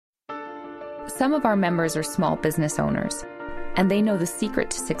Some of our members are small business owners, and they know the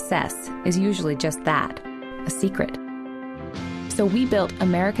secret to success is usually just that, a secret. So we built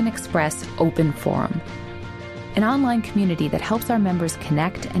American Express Open Forum, an online community that helps our members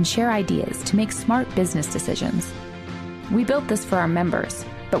connect and share ideas to make smart business decisions. We built this for our members,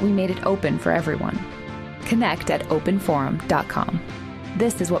 but we made it open for everyone. Connect at openforum.com.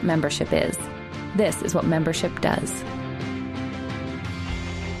 This is what membership is. This is what membership does.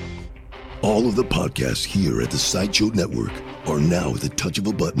 All of the podcasts here at the Sideshow Network are now at the touch of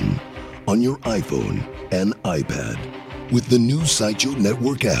a button on your iPhone and iPad. With the new Sideshow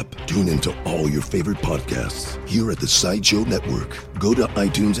Network app, tune into all your favorite podcasts here at the Sideshow Network. Go to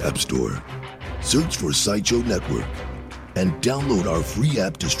iTunes App Store, search for Sideshow Network, and download our free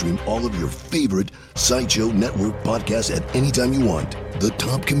app to stream all of your favorite Sideshow Network podcasts at any time you want. The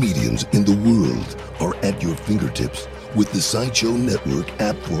top comedians in the world are at your fingertips with the Sideshow Network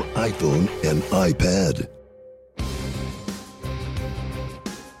app for iPhone and iPad.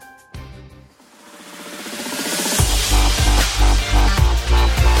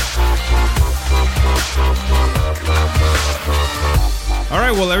 All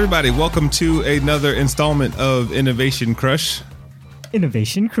right, well, everybody, welcome to another installment of Innovation Crush.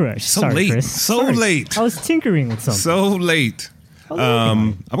 Innovation Crush. Sorry, late. Chris. Sorry. Late. I was tinkering with something. So late. I'm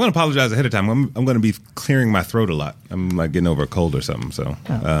going to apologize ahead of time. I'm going to be clearing my throat a lot. I'm like getting over a cold or something. So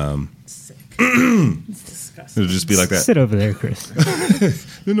Sick. It's disgusting. It'll just be like that. Sit over there, Chris.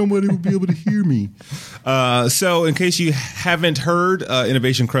 Then nobody will be able to hear me. So in case you haven't heard,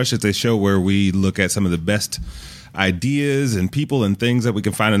 Innovation Crush is a show where we look at some of the best ideas and people and things that we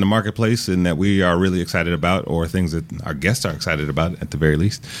can find in the marketplace and that we are really excited about, or things that our guests are excited about at the very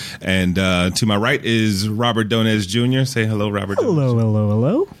least. And to my right is Robert Donez Jr. Say hello, Robert.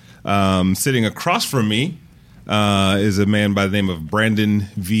 Hello. Sitting across from me is a man by the name of Brandon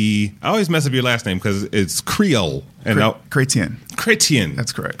V. I always mess up your last name because it's Creole. And Chrétien.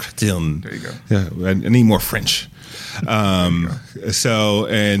 That's correct. Chrétien. There you go. Yeah, I need more French. So,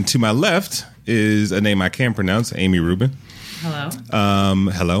 and to my left is a name I can pronounce, Amy Rubin. Hello.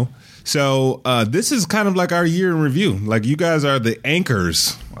 Hello. So this is kind of like our year in review. Like, you guys are the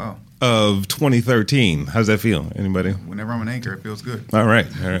anchors of 2013. How's that feel? Anybody? Whenever I'm an anchor, it feels good. All right.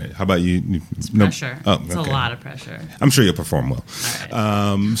 How about you? It's pressure. It's okay. a lot of pressure. I'm sure you'll perform well.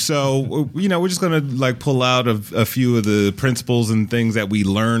 All right. So, we're just going to like pull out a few of the principles and things that we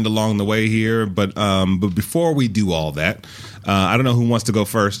learned along the way here. But before we do all that, I don't know who wants to go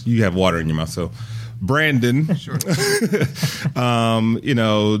first. You have water in your mouth, so Brandon. Sure.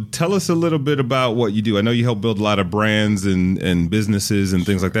 Tell us a little bit about what you do. I know you help build a lot of brands and businesses and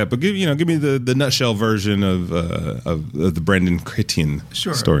things like that. But give me the nutshell version of the Brandon Chrétien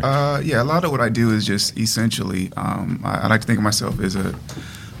story. A lot of what I do is just essentially, I like to think of myself as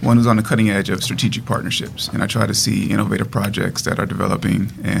one who's on the cutting edge of strategic partnerships, and I try to see innovative projects that are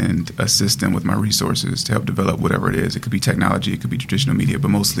developing and assist them with my resources to help develop whatever it is. It could be technology, it could be traditional media, but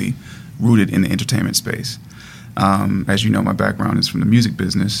mostly rooted in the entertainment space. As you know, my background is from the music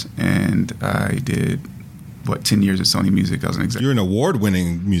business, and I did 10 years at Sony Music. I was an executive. You're an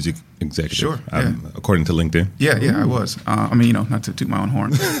award-winning music executive. Sure, yeah. According to LinkedIn. Yeah, I was. Not to toot my own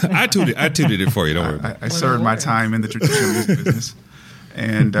horn. I tooted it for you. Don't worry. I served my time in the traditional music business,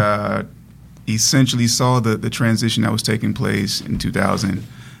 and essentially saw the transition that was taking place in 2000.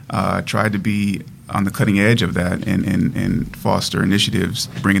 Tried to be on the cutting edge of that and foster initiatives,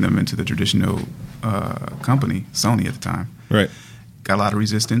 bringing them into the traditional company, Sony at the time. Right. Got a lot of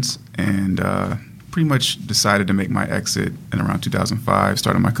resistance, and pretty much decided to make my exit in around 2005.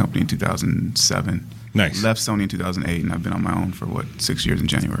 Started my company in 2007. Nice. Left Sony in 2008, and I've been on my own for 6 years in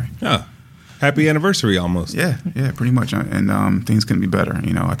January. Oh, happy anniversary almost. Yeah, pretty much. And things couldn't be better.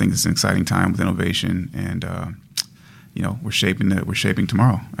 I think it's an exciting time with innovation, and we're shaping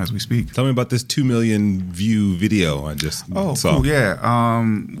tomorrow as we speak. Tell me about this 2 million view video I just saw. Cool. Yeah.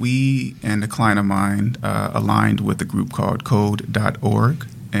 We and a client of mine aligned with a group called Code.org,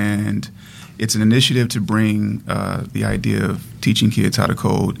 and it's an initiative to bring the idea of teaching kids how to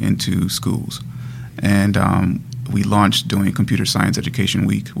code into schools. And we launched during Computer Science Education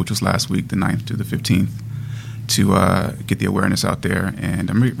Week, which was last week, the 9th to the 15th, to get the awareness out there. And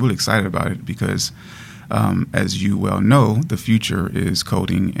I'm really excited about it because, as you well know, the future is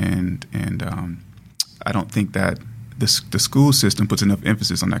coding, and I don't think that the school system puts enough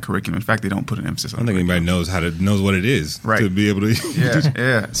emphasis on that curriculum. In fact, they don't put an emphasis on it. I don't think anybody knows what it is to be able to.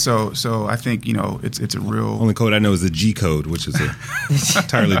 Yeah. So I think it's a real. Only code I know is the G code, which is a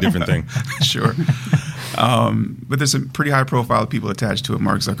entirely different thing. Sure. But there's some pretty high profile people attached to it.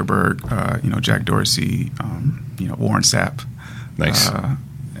 Mark Zuckerberg, Jack Dorsey, Warren Sapp. Nice.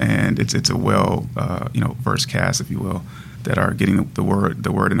 and it's a well versed cast, if you will, that are getting the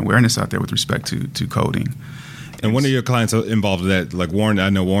word and awareness out there with respect to coding. And one of your clients involved in that, like Warren, I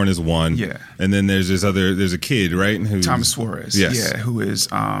know Warren is one. Yeah. And then there's a kid, right? Thomas Suarez. Yes. Yeah, who is,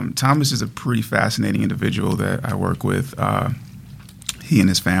 Thomas is a pretty fascinating individual that I work with. He and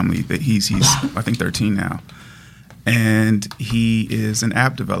his family, he's I think 13 now. And he is an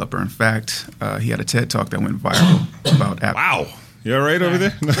app developer. In fact, he had a TED Talk that went viral about app. Wow. You all right over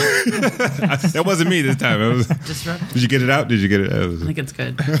there? That wasn't me this time. Did you get it out? Did you get it out? I think it's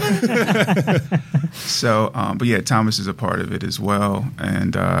good. So, but yeah, Thomas is a part of it as well,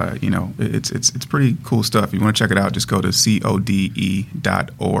 and it's pretty cool stuff. If you want to check it out, just go to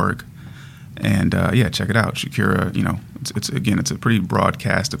code.org, and check it out. Shakira, it's a pretty broad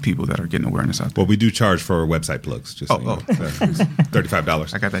cast of people that are getting awareness out there. Well, we do charge for website plugs. Just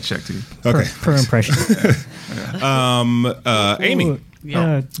 $35. I got that check too. Okay, per impression. Amy.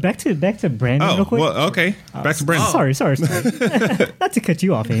 Yeah. Back to Brandon real quick. Well, okay. Back to Brandon. Sorry. Not to cut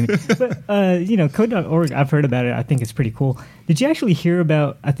you off, Amy. But, code.org, I've heard about it. I think it's pretty cool. Did you actually hear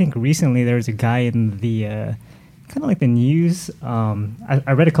about, I think recently there was a guy in the, kind of like the news.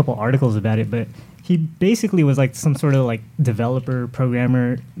 I read a couple articles about it, but he basically was like some sort of like developer,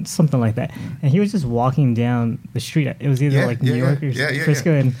 programmer, something like that. And he was just walking down the street. It was either New York or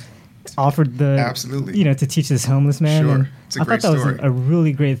Frisco and offered absolutely to teach this homeless man. Sure. And it's a I great thought that story. was a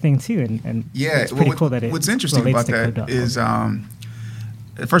really great thing too, and it's pretty cool that it. What's interesting about relates to that is,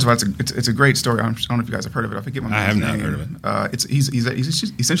 first of all, it's a great story. I don't know if you guys have heard of it. I forget my man's name. I have not heard of it. He's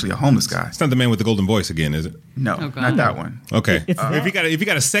essentially a homeless guy. It's not the man with the golden voice again, is it? No, not that one. Okay. If you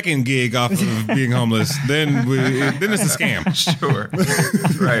got a second gig off of being homeless, then it's a scam. Sure.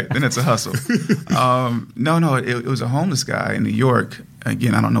 Right. Then it's a hustle. No. It was a homeless guy in New York.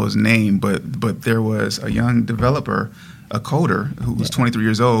 Again, I don't know his name, but there was a young developer, a coder who was 23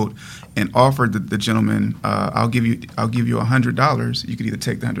 years old, and offered the gentleman, I'll give you $100. You could either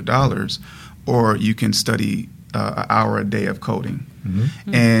take the $100 or you can study an hour a day of coding.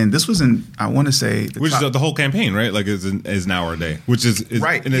 Mm-hmm. And this was I want to say, which is the whole campaign, right? Like is an hour a day, which is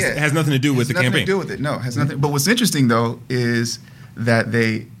right, and it has nothing to do with the campaign. Nothing to do with it. No, it has nothing. But what's interesting though is that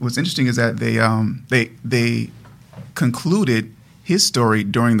they concluded his story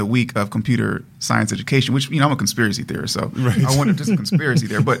during the week of computer science education, which I'm a conspiracy theorist, so I wanted just a conspiracy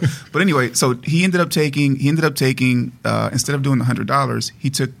there. But anyway, so he ended up taking instead of doing the $100,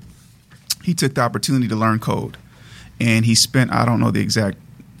 he took the opportunity to learn code, and he spent, I don't know the exact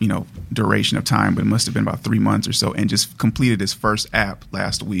duration of time, but it must have been about 3 months or so, and just completed his first app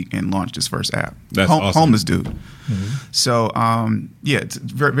last week and launched his first app. That's awesome. Homeless dude. Mm-hmm. So it's a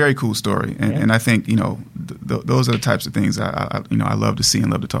very, very cool story, and I think those are the types of things I love to see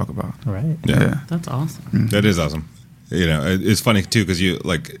and love to talk about. Right. Yeah. That's awesome. Mm-hmm. That is awesome. It's funny too because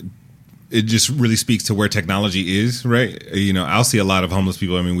it just really speaks to where technology is, right? I'll see a lot of homeless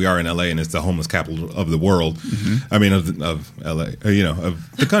people. I mean, we are in LA, and it's the homeless capital of the world. Mm-hmm. I mean, of LA,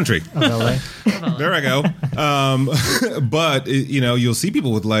 of the country. Of LA. There I go. But you'll see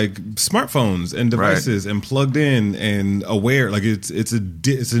people with like smartphones and devices and plugged in and aware. Like it's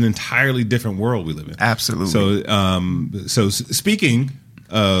an entirely different world we live in. Absolutely. So speaking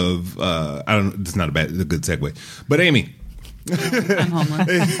of, it's not a good segue, but Amy. I'm homeless.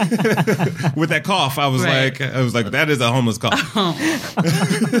 With that cough, I was like, that is a homeless cough.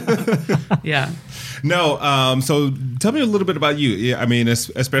 Yeah. No. So tell me a little bit about you. Yeah, I mean,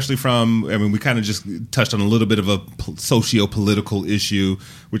 especially we kind of just touched on a little bit of a socio-political issue,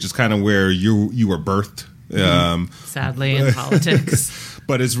 which is kind of where you were birthed. Sadly, in politics.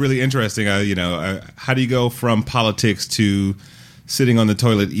 But it's really interesting. How do you go from politics to sitting on the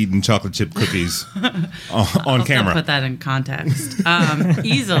toilet eating chocolate chip cookies on camera? Put that in context.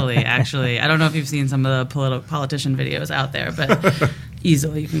 Easily, actually. I don't know if you've seen some of the politician videos out there, but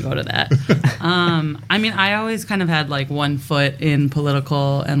easily you can go to that. I mean, I always kind of had like one foot in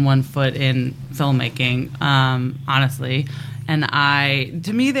political and one foot in filmmaking, honestly. And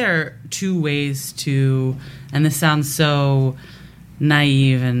to me, there are two ways to, and this sounds so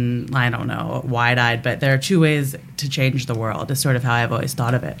naive and, I don't know, wide-eyed, but there are two ways to change the world is sort of how I've always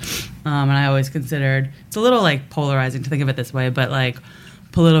thought of it. And I always considered, it's a little like polarizing to think of it this way, but like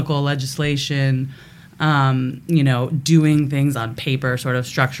political legislation, doing things on paper sort of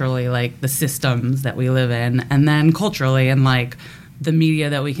structurally, like the systems that we live in, and then culturally and like the media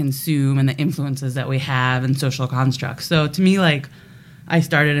that we consume and the influences that we have and social constructs. So to me, like, I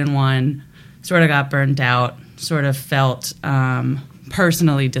started in one, sort of got burnt out, sort of felt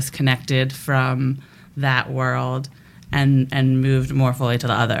personally disconnected from that world and moved more fully to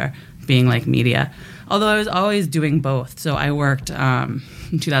the other, being like media. Although I was always doing both. So I worked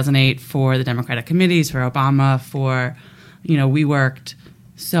in 2008 for the Democratic committees, for Obama, we worked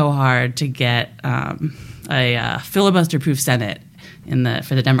so hard to get a filibuster-proof Senate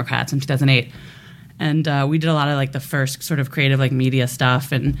for the Democrats in 2008. And we did a lot of like the first sort of creative like media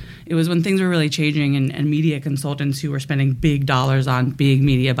stuff. And it was when things were really changing and media consultants who were spending big dollars on big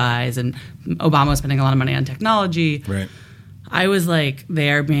media buys, and Obama was spending a lot of money on technology. Right. I was like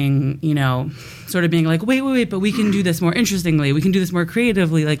there being, sort of being like, wait, but we can do this more interestingly. We can do this more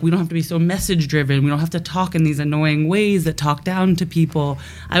creatively. Like, we don't have to be so message driven. We don't have to talk in these annoying ways that talk down to people.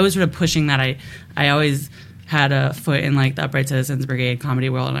 I was sort of pushing that. I always had a foot in like the Upright Citizens Brigade comedy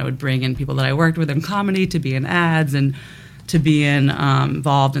world, and I would bring in people that I worked with in comedy to be in ads and to be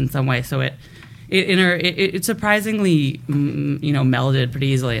involved in some way. So it surprisingly melded pretty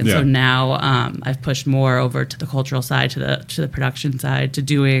easily, and so now I've pushed more over to the cultural side, to the production side,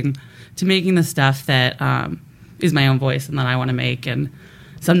 to making the stuff that is my own voice and that I want to make. And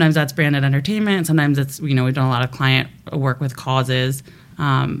sometimes that's branded entertainment, sometimes it's we've done a lot of client work with causes.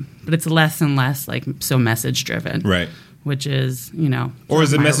 But it's less and less like so message driven, right? Which is or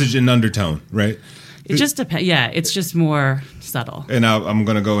is the message in undertone, right? It just depends. Yeah, it's just more subtle. And I'm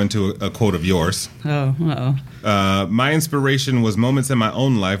going to go into a quote of yours. My inspiration was moments in my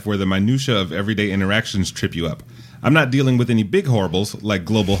own life where the minutia of everyday interactions trip you up. I'm not dealing with any big horribles like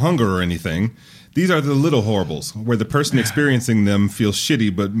global hunger or anything. These are the little horribles where the person experiencing them feels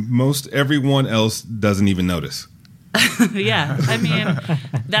shitty, but most everyone else doesn't even notice. Yeah, I mean,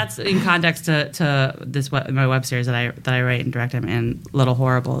 that's in context to my web series that I write and direct in Little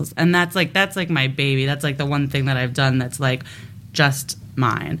Horribles, and that's like my baby. That's like the one thing that I've done that's like just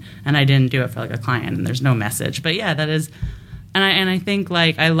mine, and I didn't do it for like a client, and there's no message. But yeah, that is, and I think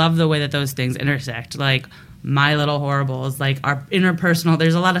like I love the way that those things intersect. Like My Little Horribles, like our interpersonal.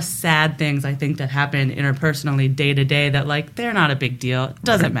 There's a lot of sad things I think that happen interpersonally day to day that like they're not a big deal. It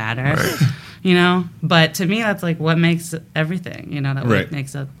doesn't matter. Right. But to me, that's like what makes everything, that what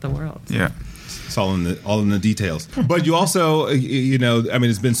makes up the world. Yeah. It's all in the details. But you also,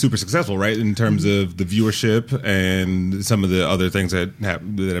 it's been super successful, right? In terms of the viewership and some of the other things that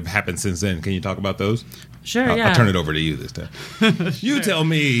have happened since then. Can you talk about those? Sure, yeah. I'll turn it over to you this time. You tell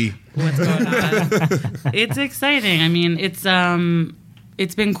me. What's going on? It's exciting. I mean,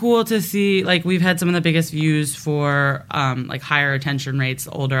 it's been cool to see, like, we've had some of the biggest views for, like, higher attention rates,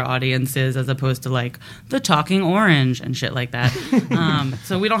 older audiences, as opposed to, like, the Talking Orange and shit like that.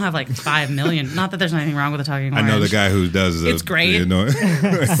 So we don't have, like, 5 million. Not that there's anything wrong with the Talking Orange. I know the guy who does it's great.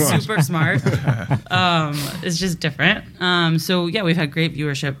 Super smart. It's just different. So, yeah, we've had great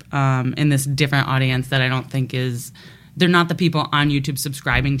viewership in this different audience that I don't think is... They're not the people on YouTube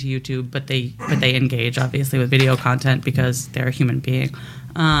subscribing to YouTube, but they engage, obviously, with video content because they're a human being.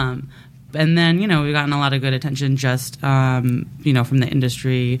 And then, we've gotten a lot of good attention just, from the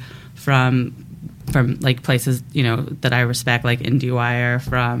industry, from like places, that I respect, like IndieWire,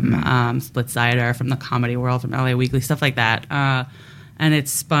 from Splitsider, from the comedy world, from LA Weekly, stuff like that. And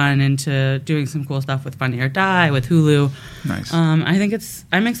it's spun into doing some cool stuff with Funny or Die, with Hulu. Nice. I think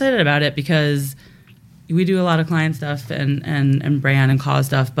I'm excited about it because... We do a lot of client stuff and brand and cause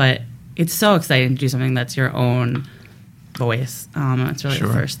stuff, but it's so exciting to do something that's your own voice. It's really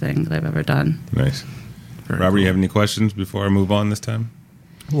the first thing that I've ever done. Nice. Robert, you have any questions before I move on this time?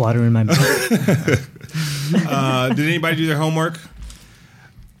 Water in my mouth. Did anybody do their homework?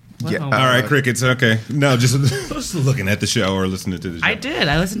 Yeah. All right, crickets. Okay. No, just looking at the show or listening to the show. I did.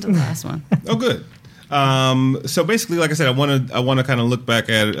 I listened to the last one. Oh, good. So basically, like I said, I want to kind of look back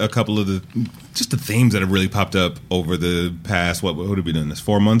at a couple of the themes that have really popped up over the past, what have we done this,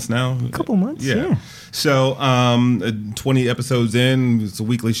 4 months now? A couple months, yeah. So 20 episodes in, it's a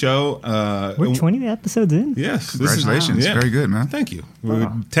weekly show. We're 20 episodes in? Yes. Congratulations. Very good, man. Thank you.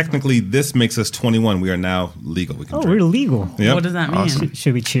 Technically, this makes us 21. We are now legal. We can drink. We're legal. Yep. What does that mean? Awesome.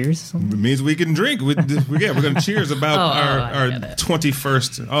 Should we cheers? It means we can drink. We're going to cheers about our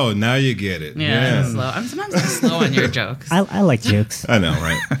 21st. Oh, now you get it. Yeah. Slow. I'm sometimes slow on your jokes. I like jokes. I know,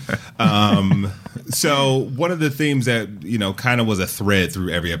 right? So one of the themes that, kind of was a thread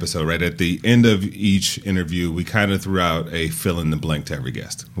through every episode, right? At the end of each interview, we kind of threw out a fill in the blank to every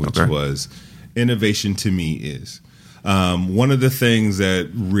guest, which was innovation to me is. One of the things that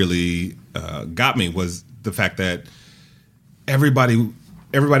really got me was the fact that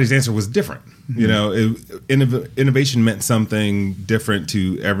everybody's answer was different. Innovation meant something different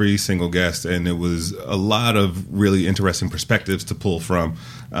to every single guest, and it was a lot of really interesting perspectives to pull from.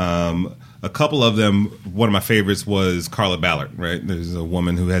 A couple of them, one of my favorites was Carla Ballard, right? There's a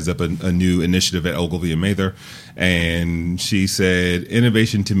woman who has up a new initiative at Ogilvy and Mather, and she said,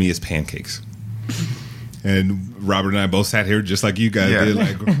 innovation to me is pancakes. And Robert and I both sat here just like you guys did,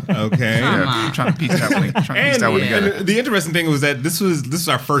 like, okay. I'm trying to piece that one together. And the interesting thing was that this was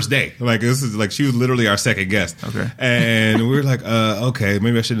our first day. Like, this is like, she was literally our second guest. Okay. And we were like, okay,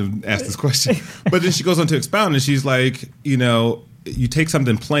 maybe I shouldn't have asked this question. But then she goes on to expound, and she's like, you take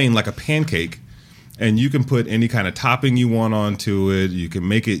something plain like a pancake, and you can put any kind of topping you want onto it. You can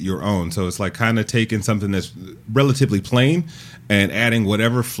make it your own. So it's like kind of taking something that's relatively plain and adding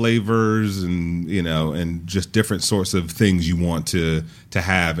whatever flavors and, and just different sorts of things you want to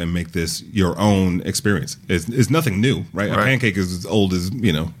have and make this your own experience. It's nothing new, right? A pancake is as old as,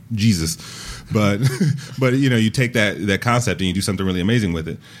 Jesus. But you take that concept and you do something really amazing with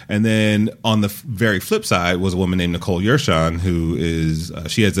it. And then on the very flip side was a woman named Nicole Yershon, who is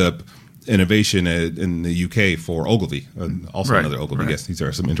she heads up innovation in the UK for Ogilvy, also another Ogilvy guest. These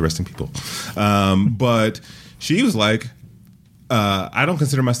are some interesting people. But she was like, I don't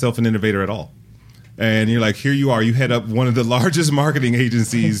consider myself an innovator at all. And you're like, here you are, you head up one of the largest marketing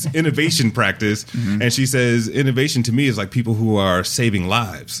agencies' innovation practice. Mm-hmm. And she says, innovation to me is like people who are saving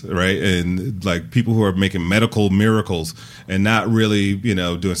lives, right? And like people who are making medical miracles and not really,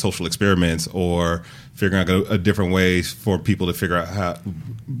 doing social experiments or figuring out a different way for people to figure out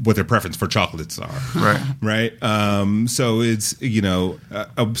what their preference for chocolates are. Right. So it's,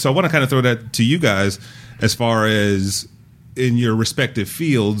 so I want to kind of throw that to you guys as far as, in your respective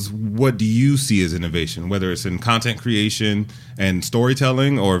fields, what do you see as innovation? Whether it's in content creation and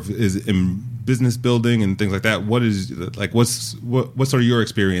storytelling, or is in business building and things like that. What's sort of your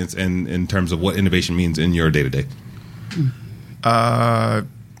experience in terms of what innovation means in your day to day?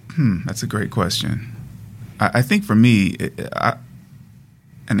 That's a great question. I think for me,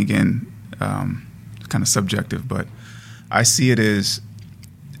 and again, kind of subjective, but I see it as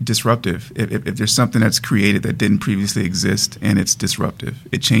disruptive. If there's something that's created that didn't previously exist and it's disruptive,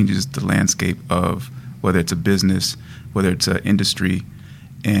 it changes the landscape of whether it's a business, whether it's an industry,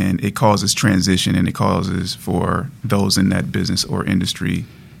 and it causes transition, and it causes for those in that business or industry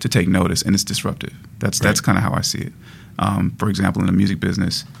to take notice, and it's disruptive. That's kind of how I see it. For example, in the music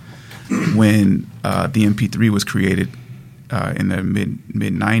business, when the MP3 was created in the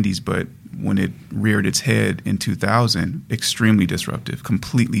mid 90s, but when it reared its head in 2000, extremely disruptive,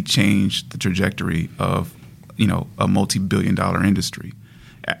 completely changed the trajectory of, a multi-billion-dollar industry.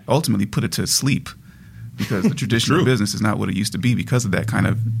 Ultimately put it to sleep because the traditional business is not what it used to be because of that kind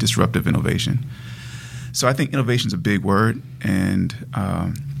of disruptive innovation. So I think innovation is a big word, and,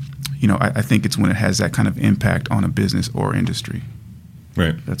 I think it's when it has that kind of impact on a business or industry.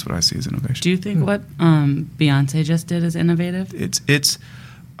 Right. That's what I see as innovation. Do you think what Beyonce just did is innovative? It's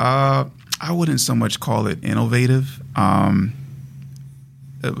I wouldn't so much call it innovative, but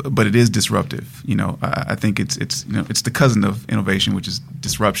it is disruptive. I think it's the cousin of innovation, which is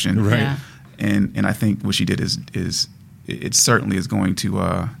disruption. Right. Yeah. And I think what she did is it certainly is going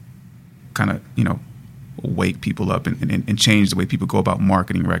to kind of wake people up and change the way people go about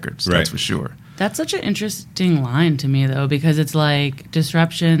marketing records. Right. That's for sure. That's such an interesting line to me, though, because it's like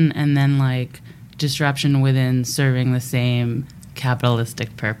disruption and then like disruption within serving the same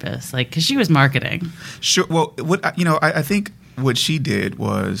capitalistic purpose, like because she was marketing. Sure. Well, I think what she did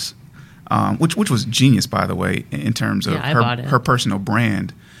was, which was genius, by the way, in terms of her personal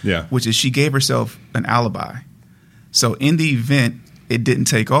brand. Yeah. Which is she gave herself an alibi. So in the event it didn't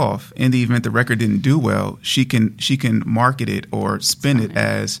take off, in the event the record didn't do well, she can market it or spin it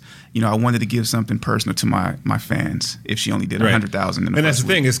as, I wanted to give something personal to my fans. If she only did 100,000, and that's the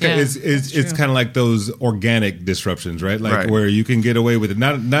thing. It's kind of like those organic disruptions, right? Like where you can get away with it.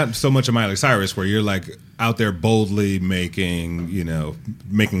 Not so much a Miley Cyrus, where you're like out there boldly making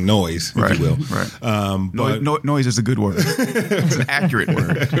noise, if you will. Right. But noise is a good word. It's an accurate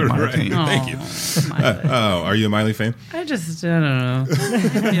word, in my opinion. Thank you. Are you a Miley fan? I don't know.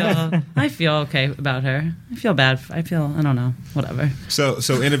 I feel okay about her. I feel bad. I don't know. Whatever. So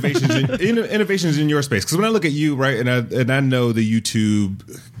innovations in your space, because when I look at you, right, and I know the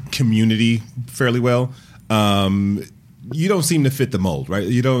YouTube community fairly well, you don't seem to fit the mold, right?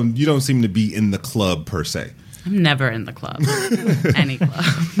 You don't seem to be in the club per se. I'm never in the club. Any club.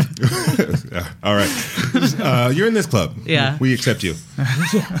 All right. You're in this club. Yeah. We accept you.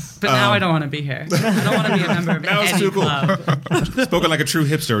 But now I don't want to be here. I don't want to be a member of now any it's too cool. club. Spoken like a true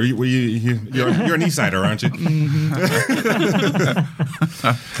hipster. You're an East Sider, aren't you?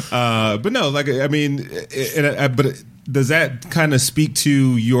 But no, like, I mean, but does that kind of speak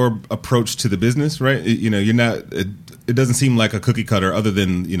to your approach to the business, right? You're not, it doesn't seem like a cookie cutter other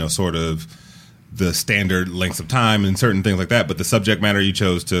than, sort of the standard lengths of time and certain things like that, but the subject matter you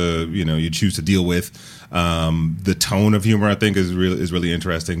chose to, you choose to deal with, the tone of humor, I think is really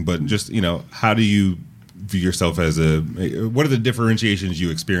interesting. But just, how do you view yourself as what are the differentiations you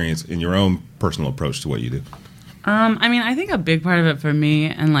experience in your own personal approach to what you do? I mean, I think a big part of it for me,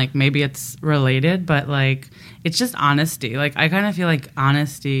 and like maybe it's related, but like it's just honesty. Like I kind of feel like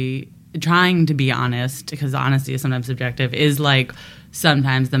honesty, trying to be honest, because honesty is sometimes subjective, is like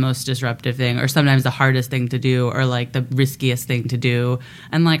sometimes the most disruptive thing, or sometimes the hardest thing to do, or like the riskiest thing to do.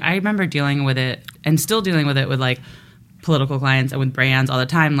 And like I remember dealing with it, and still dealing with it with like political clients and with brands all the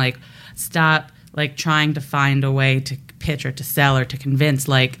time. Like stop like trying to find a way to pitch or to sell or to convince.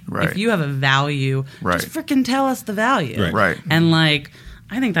 Like if you have a value, just freaking tell us the value. Right. And like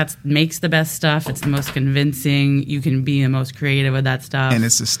I think that makes the best stuff. It's the most convincing. You can be the most creative with that stuff. And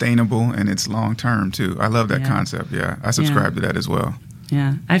it's sustainable and it's long term too. I love that concept. Yeah. I subscribe to that as well.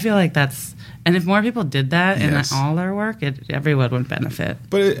 Yeah. I feel like that's, and if more people did that in all their work, everyone would benefit.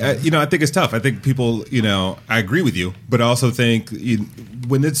 But, I think it's tough. I think people, I agree with you, but I also think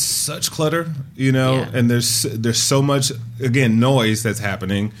when it's such clutter, and there's so much, again, noise that's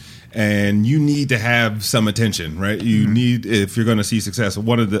happening, and you need to have some attention, right? You need, if you're going to see success.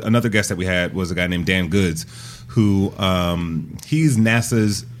 Another guest that we had was a guy named Dan Goods, who he's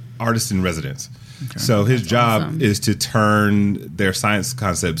NASA's artist in residence. Okay. So his job is to turn their science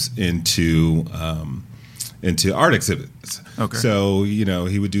concepts into art exhibits. Okay. So,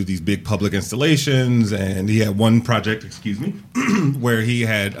 he would do these big public installations, and he had one project, where he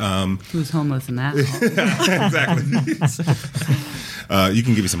had... Who's homeless in that? Exactly. You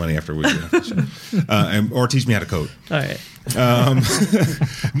can give me some money afterwards. Or teach me how to code. All right.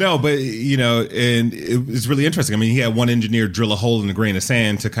 No, but, and it's really interesting. I mean, he had one engineer drill a hole in a grain of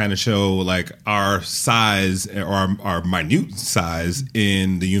sand to kind of show, like, our size, or our minute size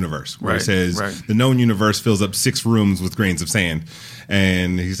in the universe. Where it says the known universe fills up 6 rooms with grains of sand.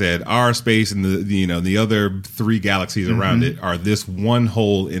 And he said our space and the other 3 galaxies around it are this one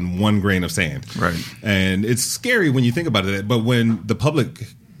hole in 1 grain of sand. Right. And it's scary when you think about it. But when the public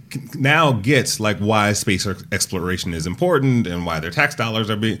now gets like why space exploration is important and why their tax dollars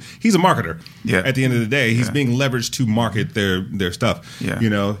are being, he's a marketer. Yeah. At the end of the day, he's being leveraged to market their stuff.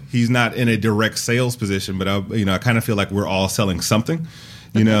 Yeah. He's not in a direct sales position, but I kind of feel like we're all selling something.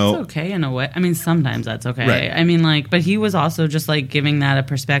 But that's okay in a way. I mean, sometimes that's okay. Right. I mean, but he was also just like giving that a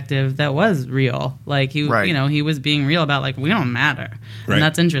perspective that was real. Like he was being real about like we don't matter, and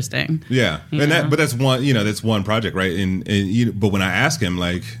that's interesting. Yeah, but that's one. That's one project, right? But when I ask him,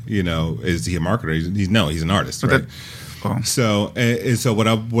 like, is he a marketer? He's an artist, right? So what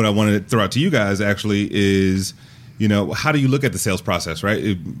I wanted to throw out to you guys actually is, how do you look at the sales process,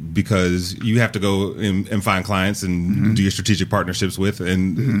 right? Because you have to go and find clients and do your strategic partnerships with.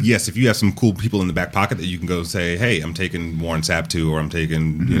 And yes, if you have some cool people in the back pocket that you can go say, hey, I'm taking Warren Sapp to, or I'm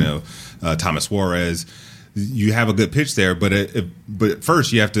taking, Thomas Suarez, you have a good pitch there. But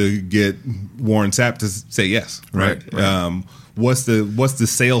first you have to get Warren Sapp to say yes, right? What's the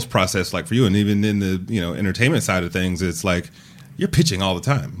sales process like for you? And even in the, entertainment side of things, it's like, you're pitching all the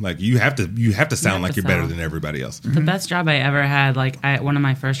time. Like you have to sound like you're better than everybody else. The best job I ever had, one of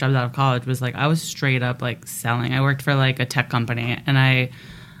my first jobs out of college was like I was straight up like selling. I worked for like a tech company, and I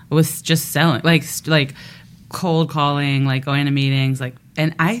was just selling, like cold calling, like going to meetings,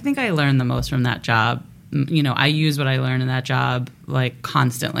 and I think I learned the most from that job. I use what I learned in that job like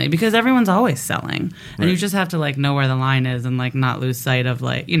constantly, because everyone's always selling, and you just have to like know where the line is and like not lose sight of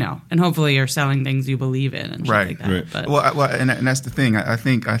like, and hopefully you're selling things you believe in and shit like that. Right. But, well, and that's the thing. I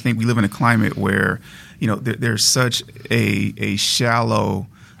think we live in a climate where there's such a shallow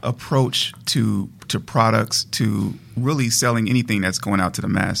approach to products, to really selling anything that's going out to the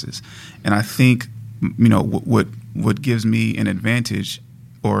masses. And I think what gives me an advantage,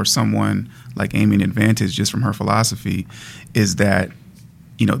 or someone like Amy an advantage just from her philosophy, is that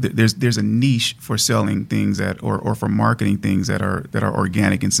there's a niche for selling things or for marketing things that are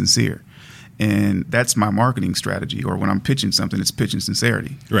organic and sincere. And that's my marketing strategy. Or when I'm pitching something, it's pitching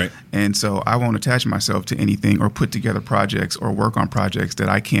sincerity. Right. And so I won't attach myself to anything or put together projects or work on projects that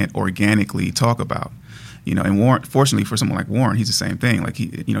I can't organically talk about. And Warren, fortunately for someone like Warren, he's the same thing. Like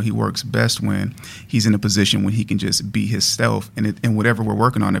he works best when he's in a position when he can just be himself, and whatever we're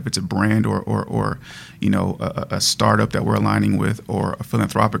working on, if it's a brand or a startup that we're aligning with, or a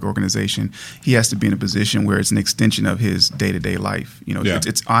philanthropic organization, he has to be in a position where it's an extension of his day-to-day life.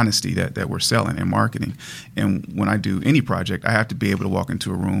 It's honesty that we're selling and marketing. And when I do any project, I have to be able to walk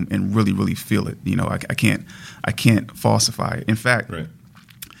into a room and really, really feel it. I can't falsify it. In fact. Right.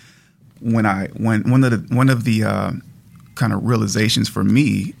 When one of the kind of realizations for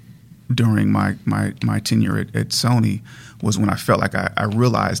me during my tenure at Sony was when I felt like I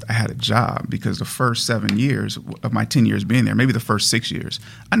realized I had a job, because the first 7 years of my 10 years being there, maybe the first 6 years,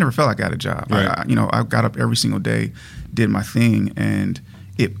 I never felt like I had a job. Right. I got up every single day, did my thing, and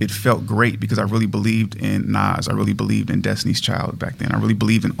it felt great because I really believed in Nas. I really believed in Destiny's Child back then. I really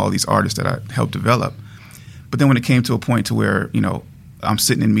believed in all these artists that I helped develop. But then when it came to a point to where, I'm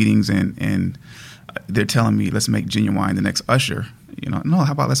sitting in meetings and they're telling me, let's make Genuine the next Usher. No,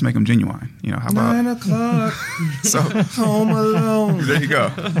 how about let's make them Genuine? How about 9 o'clock? so Home Alone. there you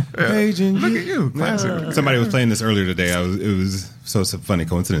go. Yeah. Paging Look you. at you, classic. Somebody was playing this earlier today. It was it's a funny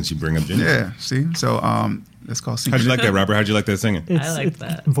coincidence you bring up Genuine. Yeah, see, so that's called. How'd you like that, Robert? How'd you like that singing? like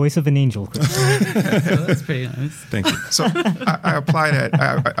that. Voice of an angel, Chris. That's pretty nice. Thank you. So I apply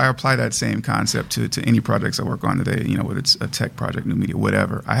that. I apply that same concept to any projects I work on today. Whether it's a tech project, new media,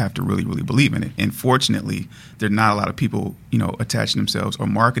 whatever. I have to really, really believe in it. And fortunately, there are not a lot of people, attaching themselves or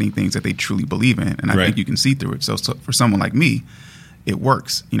marketing things that they truly believe in. And I Right. think you can see through it. So for someone like me, it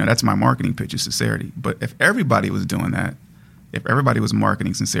works. That's my marketing pitch is sincerity. But if everybody was doing that, if everybody was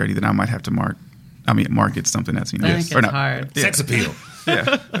marketing sincerity, then I might have to market something that's I think it's hard. Sex appeal.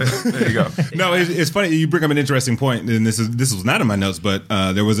 Yeah, there you go. No, it's funny. You bring up an interesting point, and this was not in my notes, but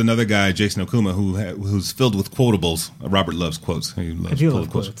there was another guy, Jason Okuma, who's filled with quotables. Robert loves quotes. He loves I do pulling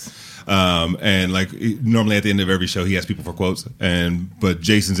love quotes. And like normally at the end of every show, he asks people for quotes, but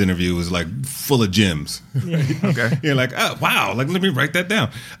Jason's interview was like full of gems. Okay. You're like, oh wow, like let me write that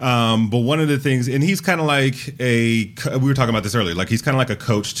down. But one of the things, and he's kind of like we were talking about this earlier, like he's kind of like a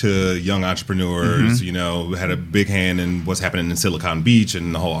coach to young entrepreneurs. Had a big hand in what's happening in Silicon Beach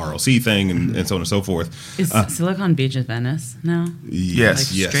and the whole ROC thing, and so on and so forth. Is Silicon Beach in Venice now?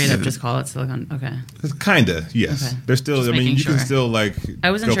 Yes. Like straight up just call it Silicon. Okay. Kinda, yes. Okay. There's still. Just I mean, making you can sure. still like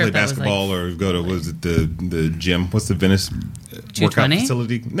I wasn't go sure play if that was, basketball like- or go to what was it the gym? What's the Venice workout 220?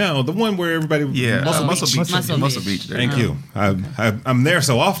 facility? No, the one where everybody. Yeah, Muscle Beach. Muscle Beach. There Thank you go. you. I'm there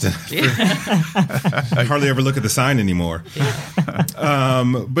so often. I hardly ever look at the sign anymore.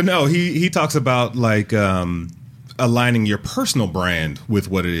 But no, he talks about like aligning your personal brand with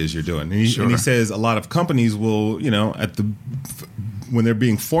what it is you're doing. And he says a lot of companies will, when they're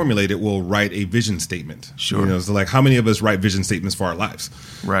being formulated, will write a vision statement. Sure. So like how many of us write vision statements for our lives?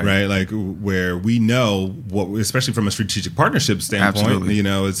 Right. Like where we know what, especially from a strategic partnership standpoint, Absolutely.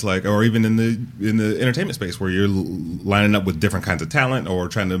 it's like, or even in the entertainment space where you're lining up with different kinds of talent or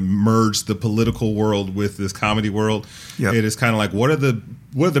trying to merge the political world with this comedy world. Yep. It is kind of like, what are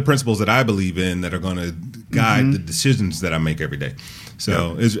the principles that I believe in that are going to guide the decisions that I make every day?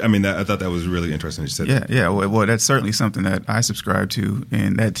 So, I thought that was really interesting. You said that. Yeah. Well, that's certainly something that I subscribe to,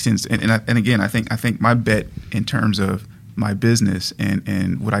 and that tends. And again, I think my bet in terms of my business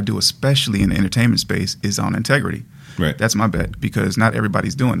and what I do, especially in the entertainment space, is on integrity. Right. That's my bet, because not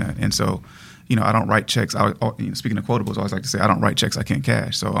everybody's doing that, and so. I don't write checks. Speaking of quotables, I always like to say I don't write checks I can't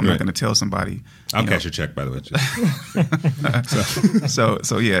cash. So I'm not going to tell somebody. I'll cash your check, by the way.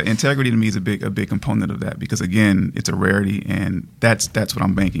 So yeah, integrity to me is a big component of that, because again, it's a rarity, and that's what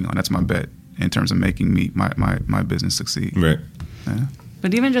I'm banking on. That's my bet in terms of making my business succeed. Right. Yeah.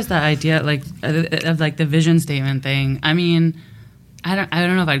 But even just that idea, like of like the vision statement thing. I mean, I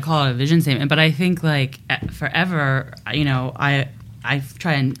don't know if I'd call it a vision statement, but I think like forever, I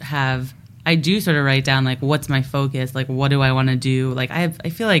try and have. I do sort of write down like what's my focus, like what do I want to do. Like I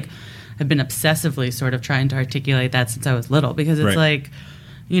feel like I've been obsessively sort of trying to articulate that since I was little, because it's like,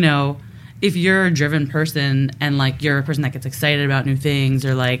 if you're a driven person and like you're a person that gets excited about new things,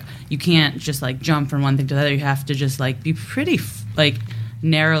 or like you can't just like jump from one thing to the other, you have to just like be pretty like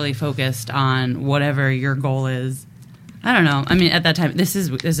narrowly focused on whatever your goal is. I don't know. I mean, at that time, this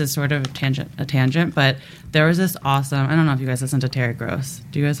is sort of a tangent, but there was this awesome. I don't know if you guys listen to Terry Gross.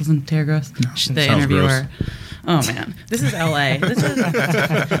 Do you guys listen to Terry Gross? No. The Sounds interviewer. gross. Oh man, this is LA.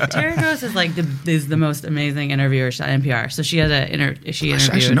 Terry Gross is like the most amazing interviewer at NPR. So she had she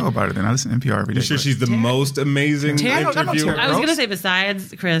interviewed. I should know about it. Then I listen to NPR every day. You sure she's the most amazing interviewer? I was gonna say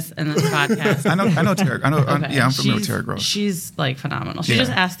besides Chris and this podcast. I know Terry. Okay. I'm familiar with Terry Gross. She's like phenomenal. She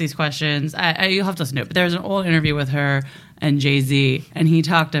just asked these questions. You'll have to listen to it. But there was an old interview with her and Jay-Z, and he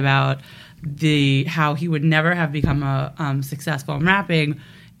talked about how he would never have become successful in rapping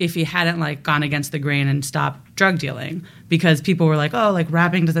if he hadn't like gone against the grain and stopped drug dealing, because people were like, oh, like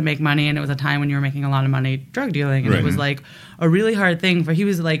rapping doesn't make money, and it was a time when you were making a lot of money drug dealing, and it was like a really hard thing for. He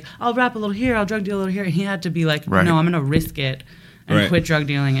was like, I'll rap a little here, I'll drug deal a little here, and he had to be like, no, I'm gonna risk it and quit drug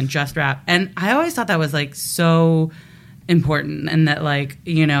dealing and just rap. And I always thought that was like so important, and that like,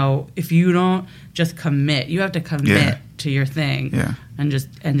 if you don't just commit, you have to commit to your thing and just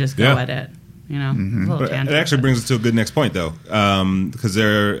go at it. You know, a little But tangent, it actually but- brings us to a good next point, though, because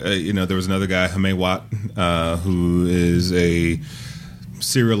there was another guy, Hamay Watt, who is a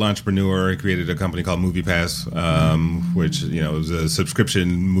serial entrepreneur. He created a company called MoviePass, which is a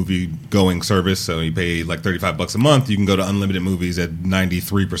subscription movie going service. So you pay like $35 a month. You can go to unlimited movies at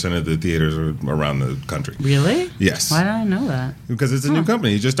 93% of the theaters around the country. Really? Yes. Why did I know that? Because it's a new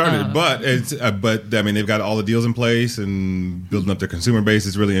company. He just started, Oh. but they've got all the deals in place and building up their consumer base.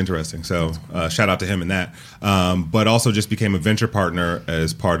 It's really interesting. So shout out to him in that. But also just became a venture partner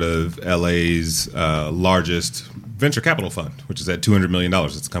as part of LA's largest venture capital fund, which is at $200 million.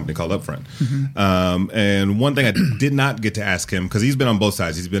 It's a company called Upfront. And one thing I did not get to ask him, because he's been on both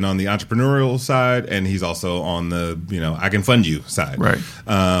sides. He's been on the entrepreneurial side, and he's also on the I can fund you side. Right.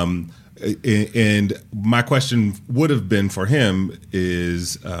 And my question would have been for him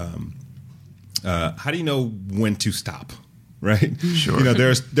is, how do you know when to stop? Right? Sure.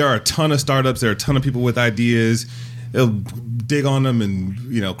 There are a ton of startups. There are a ton of people with ideas. They'll dig on them and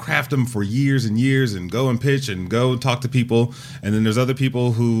craft them for years and years and go and pitch and go talk to people. And then there's other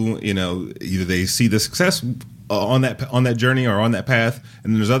people who either they see the success on that journey or on that path,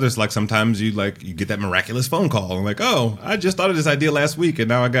 and then there's others like sometimes you get that miraculous phone call and like, oh, I just thought of this idea last week and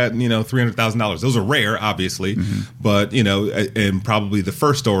now I got $300,000. Those are rare, obviously, but and probably the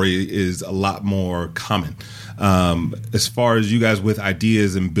first story is a lot more common. As far as you guys with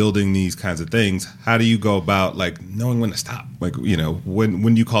ideas and building these kinds of things, how do you go about knowing when to stop? When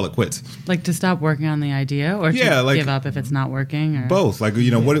do you call it quits? Like to stop working on the idea, or to give up if it's not working, or both?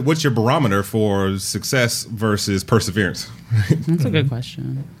 What's your barometer for success versus perseverance? That's a good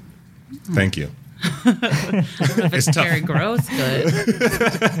question. Thank you. If it's Terry Gross, good.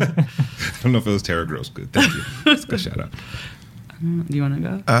 I don't know if it was Terry Gross good. Thank you. That's a good shout out. Do you want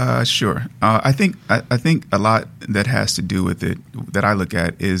to go? Sure. I think a lot that has to do with it that I look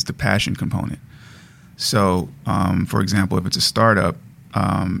at is the passion component. So, for example, if it's a startup,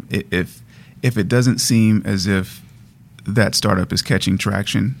 if it doesn't seem as if that startup is catching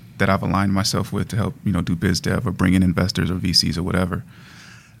traction that I've aligned myself with to help do biz dev or bring in investors or VCs or whatever,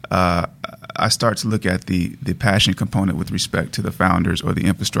 I start to look at the passion component with respect to the founders or the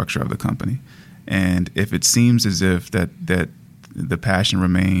infrastructure of the company. And if it seems as if that the passion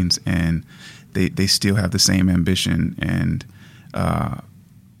remains and they still have the same ambition, and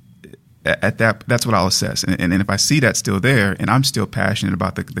that's what I'll assess. And if I see that still there and I'm still passionate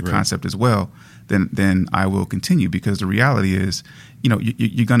about the Right. concept as well, then I will continue, because the reality is,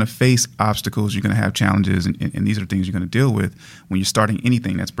 you're going to face obstacles, you're going to have challenges, and these are things you're going to deal with when you're starting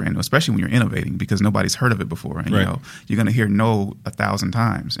anything that's brand new, especially when you're innovating, because nobody's heard of it before. And Right. you're going to hear no 1,000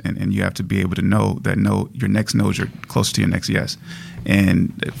 times, and you have to be able to know that no, your next no's are closer to your next yes.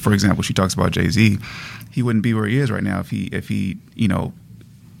 And for example, she talks about Jay-Z. He wouldn't be where he is right now if he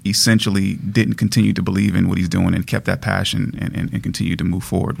essentially didn't continue to believe in what he's doing and kept that passion and continued to move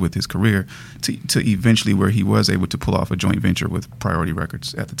forward with his career to eventually where he was able to pull off a joint venture with Priority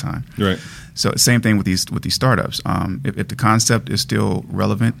Records at the time. Right. So same thing with these startups. If the concept is still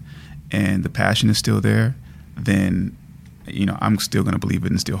relevant and the passion is still there, then I'm still going to believe it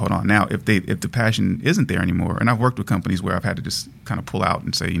and still hold on. Now, if the passion isn't there anymore, and I've worked with companies where I've had to just kind of pull out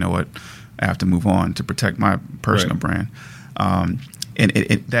and say, you know what, I have to move on to protect my personal Right. brand. And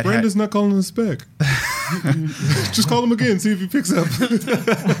that Brandon's not calling the spec. Just call him again, see if he picks up.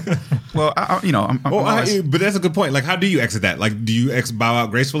 well, I'm always But that's a good point. How do you exit that? Do you bow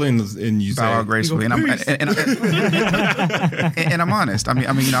out gracefully and you say bow out gracefully, you go, and and I'm honest. I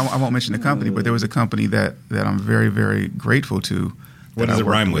won't mention the company, but there was a company that I'm very, very grateful to. What that does I it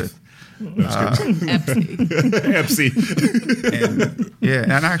worked rhyme with? Pepsi. And,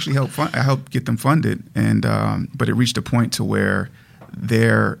 and I actually helped get them funded, and but it reached a point to where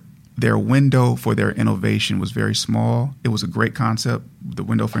their window for their innovation was very small. It was a great concept. The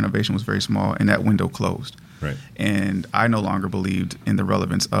window for innovation was very small, and that window closed. Right. And I no longer believed in the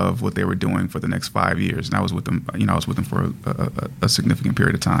relevance of what they were doing for the next 5 years. And I was with them. I was with them for a significant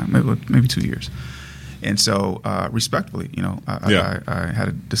period of time, maybe 2 years. And so, respectfully, I had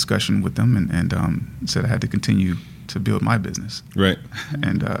a discussion with them and said I had to continue to build my business. Right.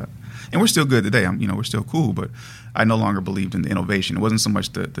 And we're still good today. We're still cool, but I no longer believed in the innovation. It wasn't so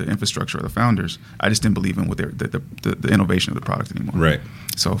much the infrastructure of the founders. I just didn't believe in what the innovation of the product anymore. Right.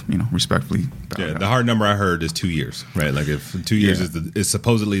 So, respectfully. Yeah, the hard number I heard is 2 years. Right. If 2 years is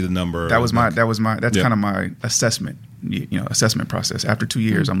supposedly the number. That's kind of my assessment. Assessment process. After 2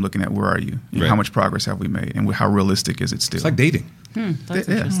 years, I'm looking at where are you? Right. How much progress have we made, and how realistic is it still? It's like dating. That's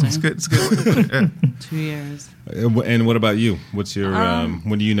interesting. It's good. It's good. Yeah. 2 years. And what about you? What's your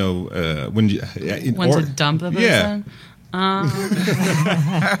when do you know when do you When to dump the person? Yeah. No,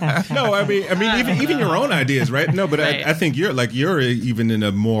 I mean, even your own ideas, right? No, but Right. I think you're even in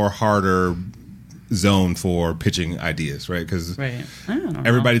a more harder zone for pitching ideas, right? Because Right. I don't know.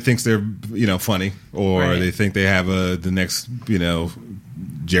 everybody thinks they're funny, or Right. they think they have the next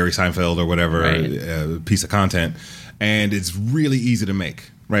Jerry Seinfeld or whatever Right. piece of content, and it's really easy to make,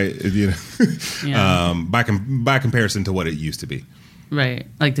 right? Yeah. By comparison to what it used to be. Right.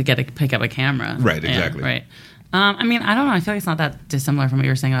 Like to pick up a camera. Right, Yeah, exactly. right. I mean, I don't know. I feel like it's not that dissimilar from what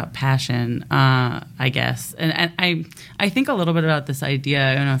you were saying about passion, I guess. And I think a little bit about this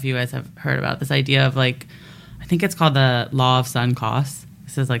idea. I don't know if you guys have heard about this idea of I think it's called the law of sunk costs.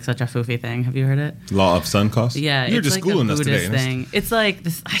 This is like such a foofy thing. Have you heard it? Law of sunk costs? Yeah, You're it's just like schooling a us Buddhist today. thing. It's like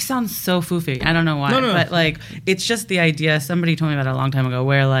this. I sound so foofy. I don't know why, No. but it's just the idea. Somebody told me about it a long time ago,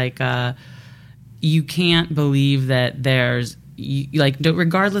 where you can't believe that there's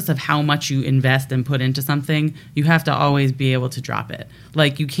regardless of how much you invest and put into something, you have to always be able to drop it.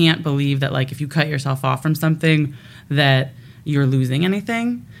 Like you can't believe that if you cut yourself off from something that you're losing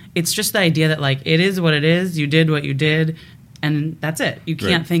anything. It's just the idea that it is what it is. You did what you did. And that's it. You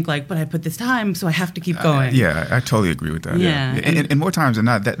can't think but I put this time, so I have to keep going. Yeah, I totally agree with that. Yeah. And more times than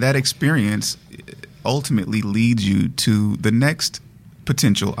not, that experience ultimately leads you to the next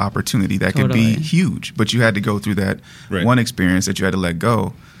potential opportunity that could be Totally. huge. But you had to go through that one experience that you had to let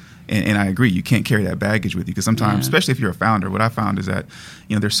go. And I agree, you can't carry that baggage with you because sometimes, especially if you're a founder, what I found is that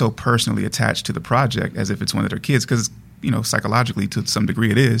they're so personally attached to the project as if it's one of their kids because psychologically to some degree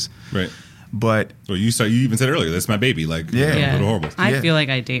it is. Right. But Well, you even said earlier, that's my baby. Yeah. A little horrible. I feel like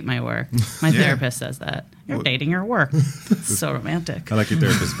I date my work. My Yeah. therapist says that. You're dating your work. It's so romantic. I like your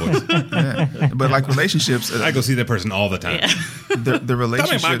therapist voice. but relationships, I go see that person all the time. the Tell me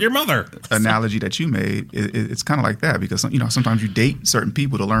relationship about your mother. analogy that you made, it's kind of like that because sometimes you date certain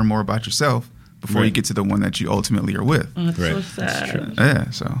people to learn more about yourself before you Right. get to the one that you ultimately are with. Oh, it's so Right. sad.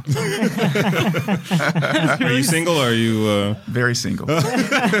 Yeah, so Are you single or are you... very single. So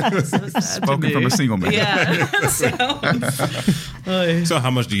sad to Spoken me. from a single man. Yeah. So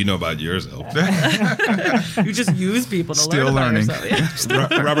how much do you know about yourself? You just use people to Still learn about learning.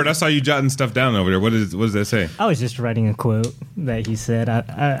 yourself. Yeah. Robert, I saw you jotting stuff down over there. What does that say? I was just writing a quote that he said.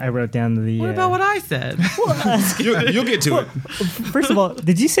 I wrote down the. What about what I said? You'll get to it. First of all,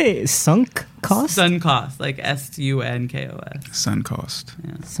 did you say sunk cost? Sunk cost, like SUNKOS. Sun cost.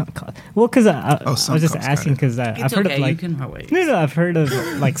 Sunk cost. Well, because I was sunk just cost, got asking it. because I've It's heard okay. of You can wait. No, I've heard of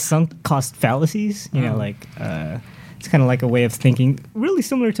sunk cost fallacies. It's kind of like a way of thinking, really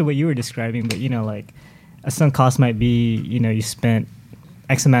similar to what you were describing. But a sunk cost might be you spent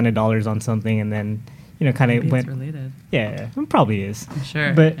X amount of dollars on something and then kind Maybe of went. it's related. Yeah, it probably is.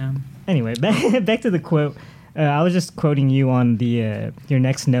 Sure. But yeah. anyway, back to the quote. I was just quoting you on the your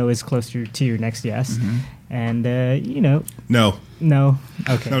next no is closer to your next yes, and No. no.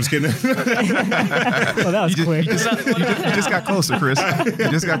 Okay. No, I'm just kidding. Well, that was quick. You just got closer, Chris. You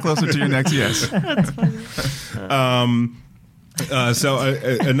just got closer to your next yes. So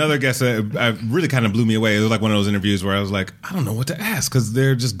another guest really kind of blew me away. It was like one of those interviews where I was like, I don't know what to ask because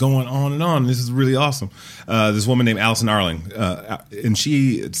they're just going on and on. This is really awesome. This woman named Allison Arling, and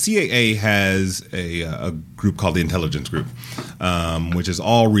CAA has a group called the Intelligence Group, which is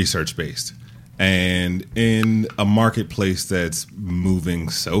all research based. And in a marketplace that's moving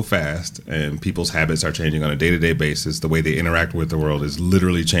so fast and people's habits are changing on a day-to-day basis, the way they interact with the world is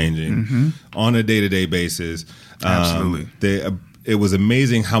literally changing on a day-to-day basis. Absolutely. It was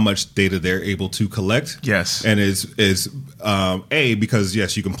amazing how much data they're able to collect. Yes. And is because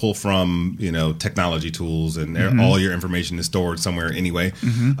yes, you can pull from technology tools and all your information is stored somewhere anyway.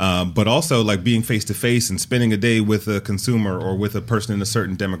 But also like being face to face and spending a day with a consumer or with a person in a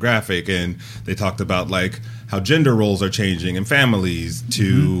certain demographic. And they talked about like how gender roles are changing in families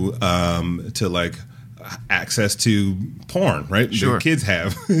to like access to porn, right? Sure. That kids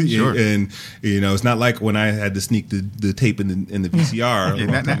have. Sure. And it's not like when I had to sneak the tape in the VCR.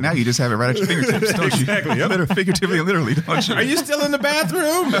 Yeah, now you just have it right at your fingertips, don't you? Exactly, yep. Figuratively and literally, don't you? Are you still in the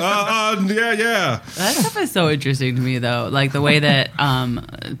bathroom? Yeah. That stuff is so interesting to me, though. Like the way that,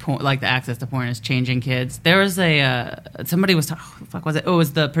 like the access to porn is changing kids. There was somebody was talking. Who the fuck was it? Oh, it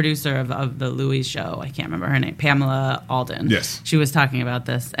was the producer of the Louis show. I can't remember her name. Pamela Alden. Yes. She was talking about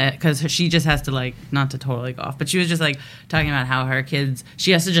this because she just has to not to totally go off, but she was just like talking about how her kids.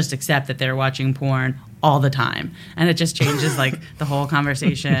 She has to just accept that they're watching porn all the time, and it just changes like the whole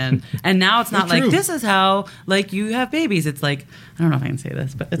conversation. And now it's not like this is how like you have babies. It's like, I don't know if I can say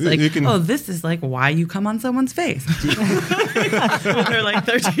this, but it's like, oh, this is like why you come on someone's face when they're like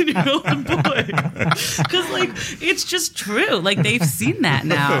 13-year-old boy, because like it's just true. Like they've seen that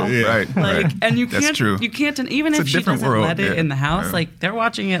now, Right? Like, and you That's can't, true. you can't, even It's if a she different doesn't world, let it yeah. in the house, Yeah. like they're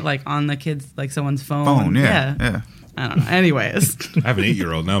watching it like on the kids, like someone's phone. Yeah. I don't know. Anyways, I have an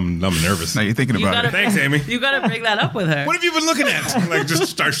 8-year-old. Now I'm nervous. Now you're thinking You about gotta- it. Thanks, Amy. you got to bring that up with her. What have you been looking at? Like, just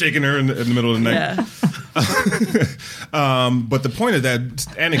start shaking her in the middle of the night. Yeah. But the point of that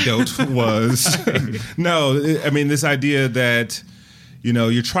anecdote was, I mean, this idea that, you know,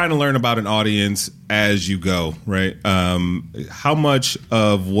 you're trying to learn about an audience as you go, right? How much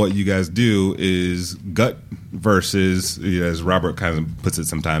of what you guys do is gut versus, you know, as Robert kind of puts it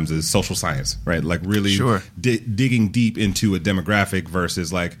sometimes, is social science, right? Like really digging deep into a demographic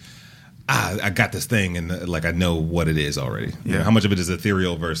versus like, I got this thing and like I know what it is already. You know, how much of it is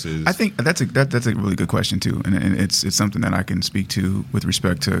ethereal versus? I think that's a really good question too, and it's something that I can speak to with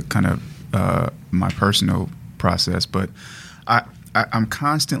respect to kind of my personal process. But I'm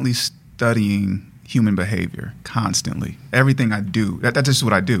constantly studying human behavior, constantly. Everything I do, that's just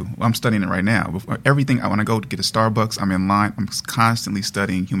what I do. I'm studying it right now. Everything, when I go to get a Starbucks, I'm in line, I'm constantly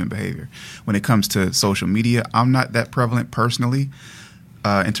studying human behavior. When it comes to social media, I'm not that prevalent personally.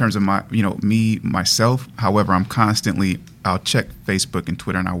 In terms of myself. However, I'll check Facebook and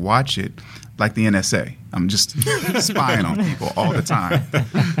Twitter and I watch it like the NSA. I'm just spying on people all the time.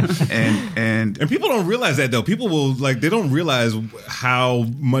 And people don't realize that though. People will they don't realize how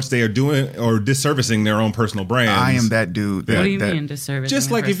much they are doing or disservicing their own personal brands. I am that dude. What do you mean disservicing? Just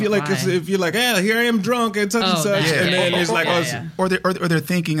like if you're like, here I am drunk and such and such, and then it's like, or they're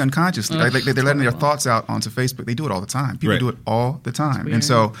thinking unconsciously. Like they're letting their thoughts out onto Facebook. They do it all the time. People do it all the time. And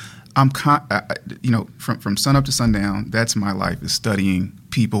so I'm, from sun up to sundown, that's my life, is studying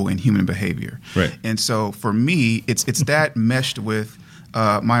people and human behavior. Right. And so for me, it's that meshed with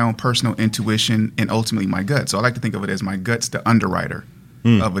my own personal intuition and ultimately my gut. So I like to think of it as my gut's the underwriter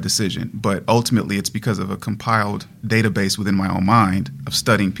of a decision. But ultimately, it's because of a compiled database within my own mind of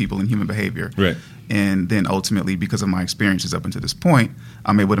studying people and human behavior. Right. And then ultimately, because of my experiences up until this point,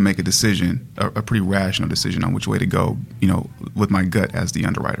 I'm able to make a decision, a pretty rational decision on which way to go, with my gut as the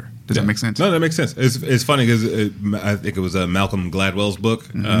underwriter. Does that make sense? No, that makes sense. It's funny because I think it was Malcolm Gladwell's book.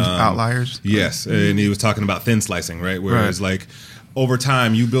 Outliers? Yes. And he was talking about thin slicing, right? Whereas like over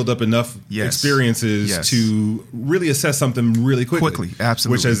time, you build up enough experiences to really assess something really quickly.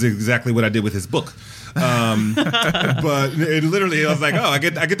 Absolutely. Which is exactly what I did with his book. But it literally, I was like, I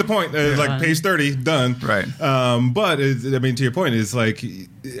get the point. Like page 30, done. Right. But to your point, it's like,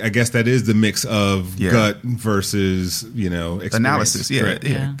 I guess that is the mix of gut versus experience. Analysis.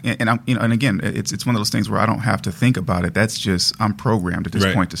 Yeah. And I'm, and again, it's one of those things where I don't have to think about it. That's just, I'm programmed at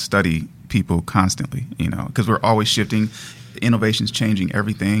this point to study people constantly. Because we're always shifting. Innovation's changing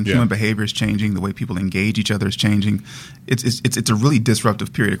everything. Human behavior is changing. The way people engage each other is changing. It's a really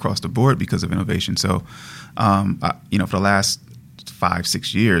disruptive period across the board because of innovation. So, for the last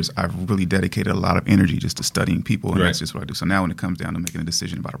 5-6 years, I've really dedicated a lot of energy just to studying people, and that's just what I do. So now when it comes down to making a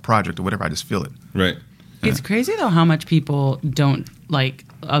decision about a project or whatever, I just feel it. Right. It's crazy though how much people don't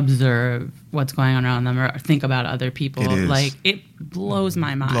observe what's going on around them or think about other people. It is. Like it blows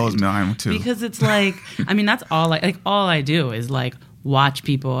my mind. Blows my mind too. Because it's like, that's all I do is watch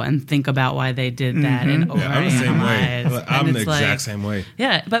people and think about why they did that and overanalyze. I'm the same way. I'm the exact like, same way.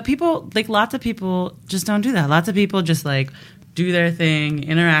 Yeah, but people lots of people just don't do that. Lots of people just do their thing,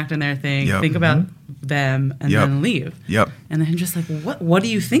 interact in their thing, think about them, and then leave. Yep. And then just what are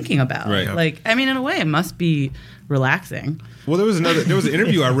you thinking about? Right. In a way, it must be relaxing. Well, there was an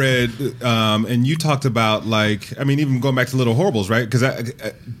interview I read, and you talked about even going back to Little Horribles, right? Because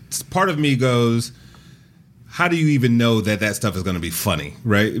part of me goes, how do you even know that stuff is going to be funny,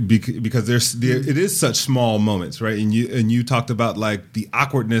 right? Because it is such small moments, right? And you talked about the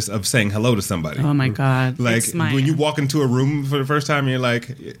awkwardness of saying hello to somebody. Oh my God! When you walk into a room for the first time, you're I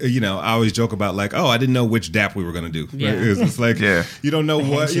always joke about I didn't know which dap we were going to do. Yeah. Right? It's you don't know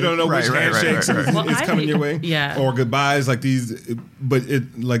what, you don't know which handshakes is coming your way, or goodbyes these.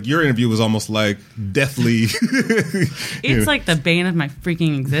 But your interview was almost deathly. It's the bane of my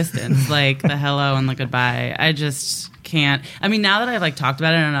freaking existence, the hello and the goodbye. I just can't. Now that I've talked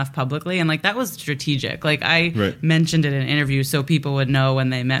about it enough publicly, and that was strategic. I mentioned it in an interview so people would know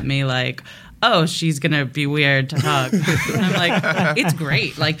when they met me, oh, she's gonna be weird to hug. And I'm like, it's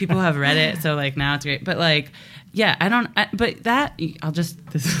great. Like, people have read it, so like now it's great. But like, yeah,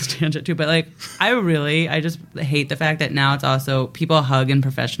 this is tangent too, but like, I just hate the fact that now it's also people hug in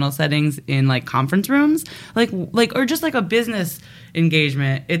professional settings in like conference rooms, like, or just like a business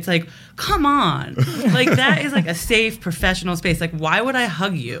engagement. It's like, come on. Like, that is like a safe professional space. Like, why would I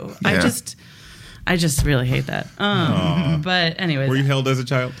hug you? Yeah. I just really hate that. But anyways. Were you held as a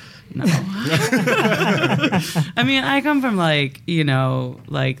child? No. I mean, I come from like, you know,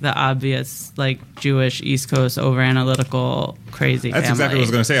 like the obvious like Jewish East Coast overanalytical crazy That's family. exactly what I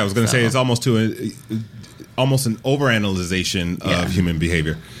was going to say. I was going to say it's almost almost an overanalyzation of human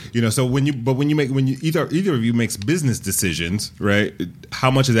behavior. You know, so when either of you makes business decisions, right? How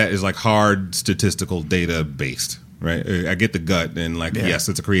much of that is like hard statistical data based? Right, I get the gut and like, yes,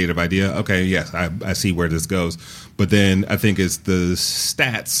 it's a creative idea. Okay, yes, I see where this goes. But then I think it's the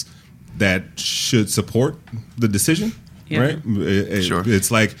stats that should support the decision, right? Sure.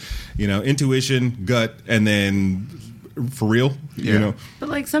 It's like, you know, intuition, gut, and then for real, you know. But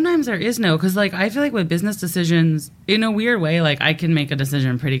like sometimes there is no, because like I feel like with business decisions, in a weird way, like I can make a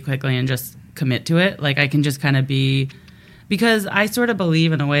decision pretty quickly and just commit to it. Like I can just kind of be. Because I sort of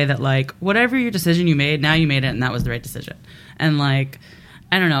believe in a way that, like, whatever your decision you made, now you made it and that was the right decision. And, like,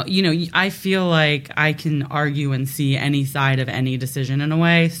 I don't know. You know, I feel like I can argue and see any side of any decision in a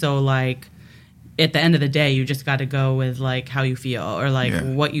way. So, like, at the end of the day, you just got to go with, like, how you feel or, like,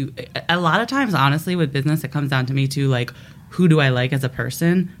 what you – a lot of times, honestly, with business, it comes down to me, too, like, who do I like as a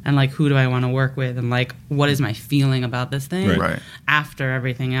person and, like, who do I want to work with and, like, what is my feeling about this thing after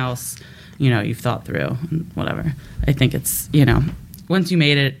everything else – you know, you've thought through and whatever. I think it's, you know, once you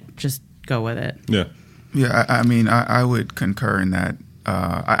made it, just go with it. Yeah. Yeah, I mean, I would concur in that.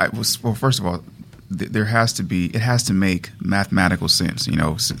 Well, first of all, it has to make mathematical sense, you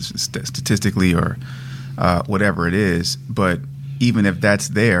know, statistically or whatever it is. But even if that's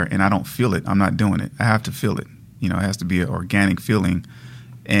there and I don't feel it, I'm not doing it. I have to feel it. You know, it has to be an organic feeling.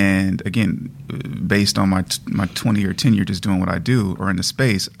 And again, based on my 20-year tenure just doing what I do or in the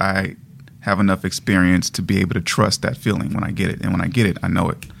space, I have enough experience to be able to trust that feeling when I get it. And when I get it, I know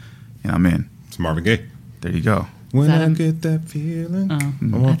it. And I'm in. It's Marvin Gaye. There you go. When I get that feeling.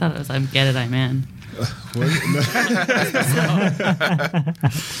 Oh, I thought it was I get it, I'm in.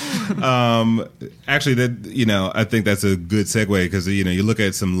 Actually, that, you know, I think that's a good segue because, you know, you look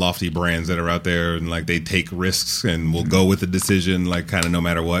at some lofty brands that are out there and like they take risks and will go with the decision like kind of no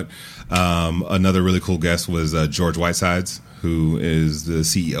matter what. Another really cool guest was George Whitesides, who is the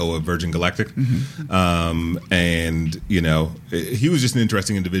CEO of Virgin Galactic. And, you know, he was just an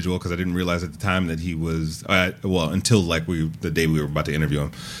interesting individual because I didn't realize at the time that he was, until like the day we were about to interview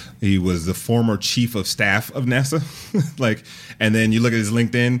him, he was the former chief of staff of NASA. Like, and then you look at his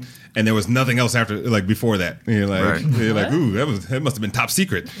LinkedIn and there was nothing else after, like before that. And you're like, like, ooh, that must have been top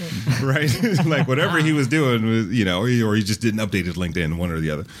secret, right? Like whatever he was doing was, you know, or he just didn't update his LinkedIn, one or the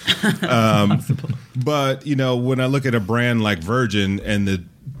other. But, you know, when I look at a brand like Virgin and the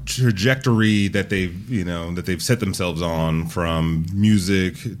trajectory that they've set themselves on, from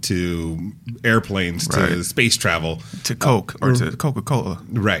music to airplanes to space travel to Coke or to Coca-Cola,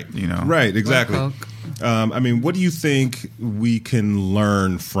 right? You know, right? Exactly. I mean, what do you think we can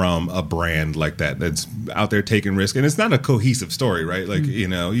learn from a brand like that that's out there taking risk? And it's not a cohesive story, right? Like, you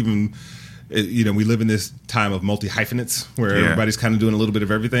know, even, you know, we live in this time of multi-hyphenates where everybody's kind of doing a little bit of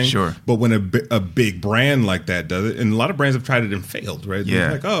everything. Sure. But when a big brand like that does it, and a lot of brands have tried it and failed, right?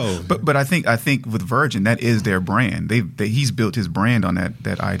 Yeah. Like, oh. But I think with Virgin, that is their brand. He's built his brand on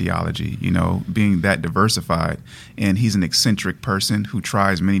that ideology, you know, being that diversified. And he's an eccentric person who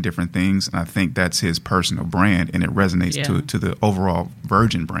tries many different things. And I think that's his personal brand, and it resonates to the overall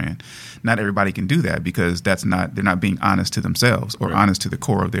Virgin brand. Not everybody can do that because they're not being honest to themselves or honest to the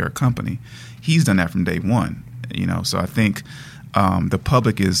core of their company. He's done that from day one, you know. So I think the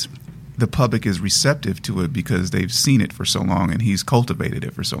public is receptive to it because they've seen it for so long and he's cultivated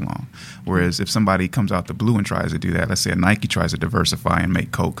it for so long. Whereas if somebody comes out the blue and tries to do that, let's say a Nike tries to diversify and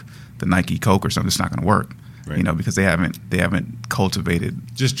make Coke, the Nike Coke or something, it's not going to work. Right. You know, because they haven't cultivated.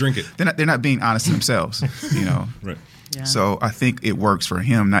 Just drink it. They're not being honest to themselves. You know. Right. Yeah. So I think it works for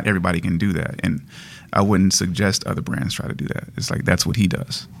him. Not everybody can do that, and I wouldn't suggest other brands try to do that. It's like that's what he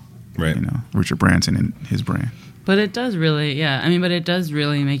does. Right. You know, Richard Branson and his brand. But it does really, but it does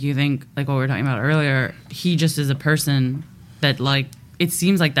really make you think, like what we were talking about earlier. He just is a person that, like, it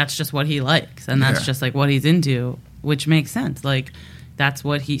seems like that's just what he likes, and that's just like what he's into, which makes sense. Like, that's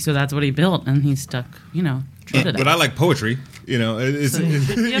what he built, and he stuck, you know. But I like poetry. You know, it's So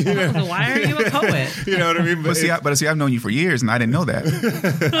why are you a poet? you know what I mean. But see, I've known you for years, and I didn't know that.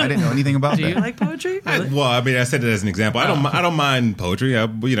 I didn't know anything about Do you that. like poetry? Really? Well, I mean, I said it as an example. I don't mind poetry.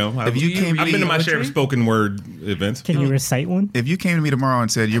 I've been to my read share of poetry? spoken word events. Can you recite one? If you came to me tomorrow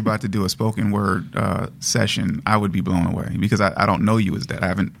and said you're about to do a spoken word session, I would be blown away because I don't know you as that.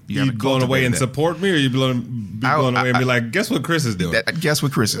 You You haven't blown away and cultivated that. support me, or you be blown away and be like, guess what Chris is doing? Guess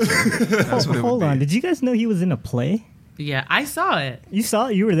what Chris is doing? That's what it would Hold be. on. Did you guys know he was in a play? Yeah, I saw it. You saw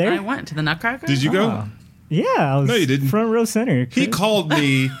it? You were there? I went to the Nutcracker. Did you go? Oh. Yeah, I was No, you didn't. front row center. He called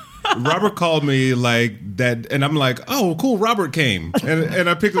me. Robert called me like that, and I'm like, "Oh, cool, Robert came." And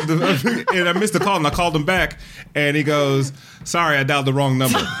I picked up and I missed the call, and I called him back, and he goes, "Sorry, I dialed the wrong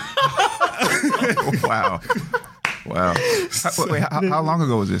number." Wow. How long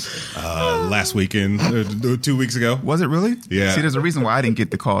ago was this? Last weekend, 2 weeks ago. Was it really? Yeah. See, there's a reason why I didn't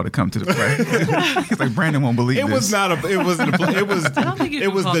get the call to come to the play. He's like, Brandon won't believe It this. was not a. It wasn't a. Play. It was. I don't think you It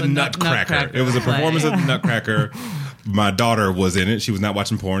can was call the the Nutcracker. Nutcracker It was a play. performance of the Nutcracker. My daughter was in it. She was not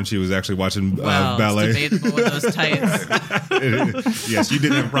watching porn. She was actually watching Wow, ballet. it's debatable with those tights. Yes, you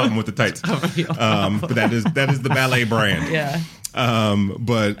didn't have a problem with the tights. But that is the ballet brand. Yeah.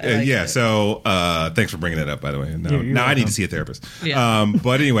 But like yeah, it. so thanks for bringing that up, by the way. You're Now I need welcome. to see a therapist. Yeah.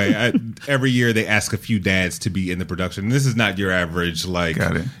 But anyway, every year they ask a few dads to be in the production. This is not your average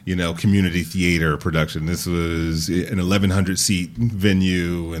Got it. community theater production. This was an 1,100 seat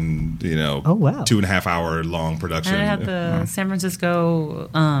venue, and Oh, wow. 2.5 hour long production. And it had the San Francisco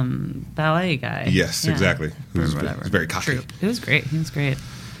ballet guy. Yes, Yeah. exactly. Who's Whatever. very cocky. True. It was great. He was great.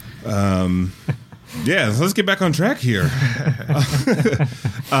 Yeah, so let's get back on track here.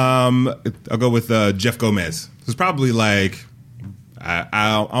 I'll go with Jeff Gomez. Who's probably like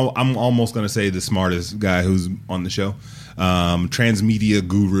I'm almost going to say the smartest guy who's on the show. Transmedia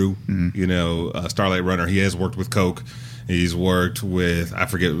guru, Starlight Runner. He has worked with Coke. He's worked with, I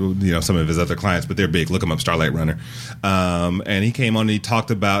forget, some of his other clients, but they're big. Look him up, Starlight Runner. And he came on and he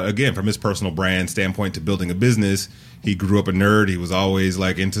talked about, again, from his personal brand standpoint to building a business. He grew up a nerd. He was always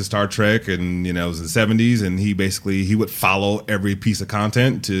like into Star Trek, and it was in the 70s. And he would follow every piece of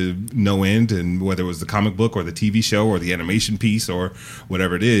content to no end, and whether it was the comic book or the TV show or the animation piece or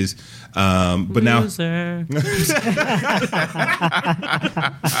whatever it is. But now, Loser.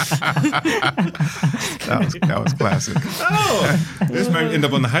 That was classic. this might end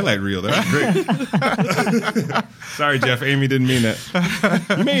up on the highlight reel. That's great. Sorry, Jeff. Amy didn't mean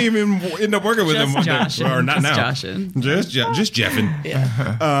that. You may even end up working with him one day, Joshing. or not Just now. joshing. Just Jeffing.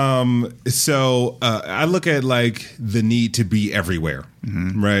 So I look at like the need to be everywhere,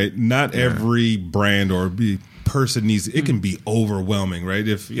 right? Not every brand or person needs. It can be overwhelming, right?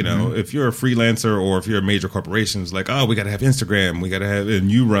 If if you're a freelancer or if you're a major corporation, it's like, oh, we got to have Instagram, we got to have,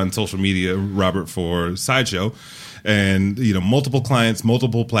 and you run social media, Robert, for Sideshow, and multiple clients,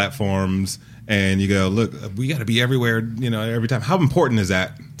 multiple platforms. And you go, look, we got to be everywhere, every time. How important is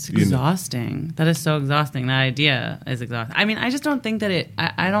that? It's exhausting. That is so exhausting. That idea is exhausting. I mean, I just don't think that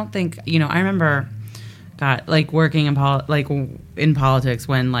I don't think, I remember, God, like working in politics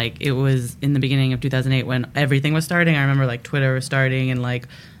when like it was in the beginning of 2008 when everything was starting. I remember like Twitter was starting and like,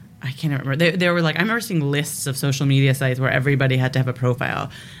 I can't remember. They were like, I remember seeing lists of social media sites where everybody had to have a profile.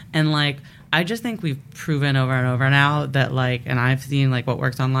 And like, I just think we've proven over and over now that like, and I've seen like what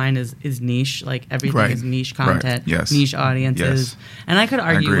works online is niche. Like everything Right. is niche content, Right. Yes. niche audiences. Yes. And I could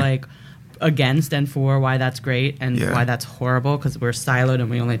argue agree. like against and for why that's great and Yeah. why that's horrible because we're siloed and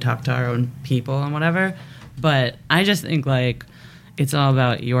we only talk to our own people and whatever. But I just think like it's all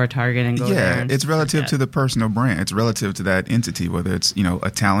about your target and go there. Yeah, And it's relative yeah. to the personal brand. It's relative to that entity, whether it's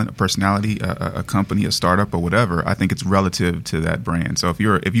a talent, a personality, a company, a startup, or whatever. I think it's relative to that brand. So if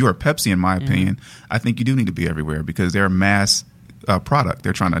you're Pepsi, in my opinion, I think you do need to be everywhere because they're a mass product.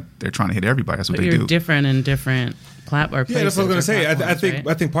 They're trying to hit everybody. That's what But they you're do. different in different platforms. Yeah, that's what I was going to say.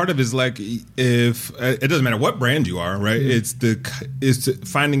 I think part of it is like if it doesn't matter what brand you are, right? Mm-hmm. It's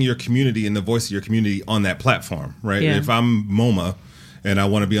finding your community and the voice of your community on that platform, right? Yeah. If I'm MoMA and I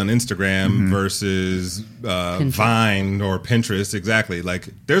want to be on Instagram versus Vine or Pinterest, exactly. Like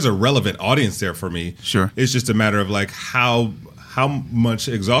there's a relevant audience there for me. Sure. It's just a matter of like how much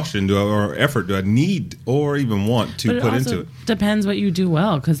exhaustion or effort do I need or even want to But put it also into it? depends what you do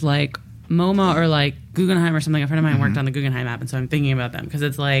well because like MoMA or like Guggenheim or something. A friend of mine Mm-hmm. worked on the Guggenheim app, and so I'm thinking about them because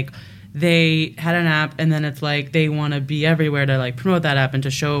it's like they had an app, and then it's like they want to be everywhere to like promote that app and to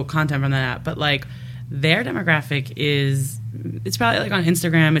show content from that app. But like their demographic it's probably like on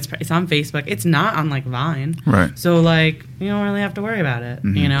Instagram, it's on Facebook, it's not on like Vine, Right. So like you don't really have to worry about it. I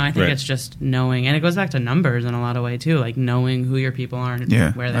think Right. it's just knowing, and it goes back to numbers in a lot of way too, like knowing who your people are and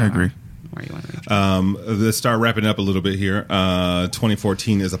Yeah, where they I are. agree. where you want to reach. Let's start wrapping up a little bit here.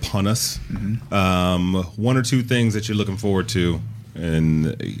 2014 is upon us. One or two things that you're looking forward to,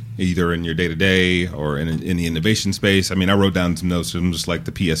 either in your day to day or in the innovation space. I mean, I wrote down some notes from just like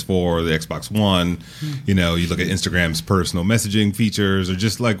the PS4 or the Xbox One. You know, you look at Instagram's personal messaging features, or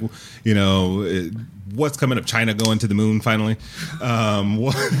just like, you know, what's coming up? China going to the moon finally. That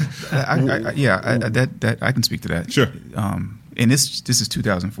I can speak to that. Sure. And this is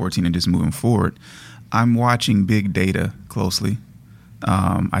 2014, and just moving forward, I'm watching big data closely.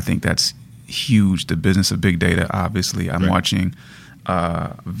 I think that's huge. The business of big data. Obviously, I'm watching,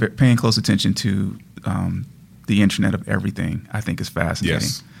 paying close attention to the Internet of Everything. I think is fascinating.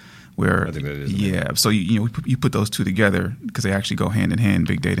 Yes. Where I think that is amazing. So you put those two together because they actually go hand in hand.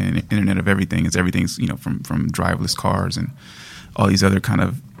 Big data and Internet of Everything is everything's, you know, from driverless cars and all these other kind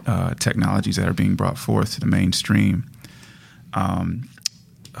of technologies that are being brought forth to the mainstream.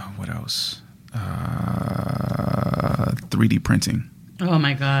 What else? 3D printing. Oh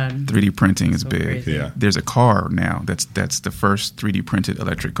my God. 3D printing is So big. crazy. Yeah. There's a car now that's the first 3D printed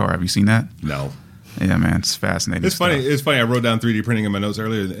electric car. Have you seen that? No. Yeah, man, it's fascinating. It's funny. stuff. It's funny. I wrote down 3D printing in my notes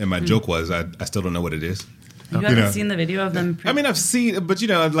earlier, and my joke was I still don't know what it is. You haven't know. seen the video of them? I mean, I've seen, but you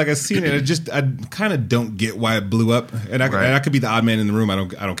know, like I've seen it. I kind of don't get why it blew up, and I could be the odd man in the room. I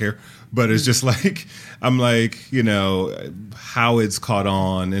don't care. But it's just like I'm like, you know, how it's caught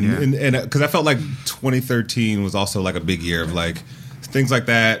on, and because I felt like 2013 was also like a big year of like things like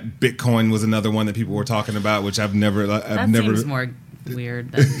that. Bitcoin was another one that people were talking about, which I've never seems more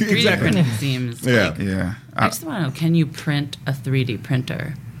weird than 3D Exactly. printing seems. Yeah. Like, Yeah, I just want to know: can you print a 3D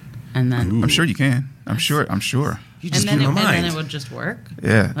printer, and then I'm sure you can. I'm sure. You just and blew my then mind. it would just work?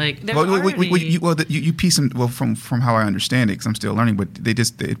 Yeah. Like, there's you piece them from how I understand it, because I'm still learning. But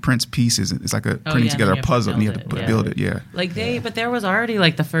it prints pieces. It's like putting yeah, together and a you have to puzzle, and you have build to it, build it. Yeah. Like but there was already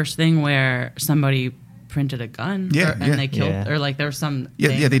like the first thing where somebody printed a gun. Yeah, and yeah. they killed, Yeah. or like there was some. Yeah,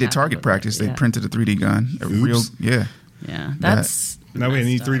 thing they did happened target with practice. it. They Yeah. printed a 3D gun. Oops. Yeah, that's Now we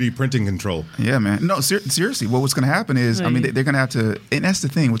need messed up. 3D printing control. Yeah, man. No, seriously. What's going to happen is, I mean, they're going to have to, and that's the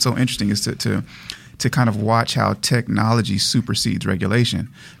thing. What's so interesting is to kind of watch how technology supersedes regulation,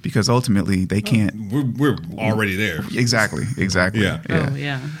 because ultimately they can't. We're already there. Exactly. Yeah. Oh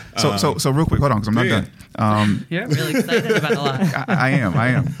yeah, So real quick, hold on, because I'm not Yeah. done. you're really excited about a lot. I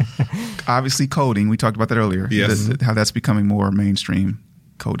am. Obviously, coding. We talked about that earlier. Yes. How that's becoming more mainstream.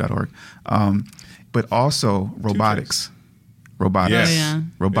 Code.org. But also robotics. Robotics. Yes. Oh, yeah.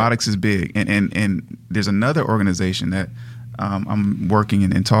 Robotics is big, and there's another organization that I'm working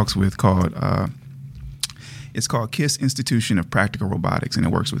in talks with called. It's called KISS Institution of Practical Robotics, and it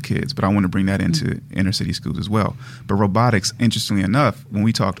works with kids. But I want to bring that into inner city schools as well. But robotics, interestingly enough, when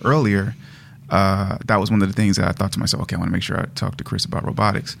we talked earlier, that was one of the things that I thought to myself, okay, I want to make sure I talk to Chris about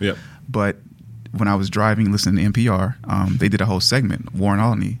robotics. Yep. But when I was driving, listening to NPR, they did a whole segment, Warren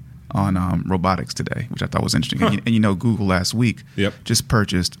Alney, on robotics today, which I thought was interesting. And you know, Google last week just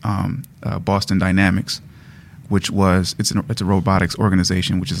purchased Boston Dynamics, which it's a robotics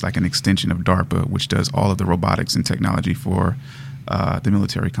organization, which is like an extension of DARPA, which does all of the robotics and technology for the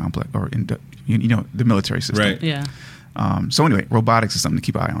military complex, or the military system. Right. Yeah. So anyway, robotics is something to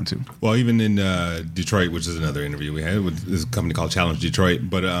keep an eye on too. Well, even in Detroit, which is another interview we had with this company called Challenge Detroit,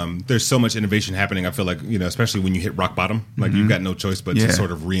 but there's so much innovation happening. I feel like, you know, especially when you hit rock bottom, like you've got no choice but to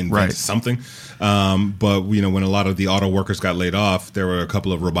sort of reinvent something. But you know, when a lot of the auto workers got laid off, there were a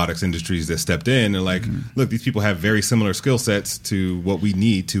couple of robotics industries that stepped in and like, look, these people have very similar skill sets to what we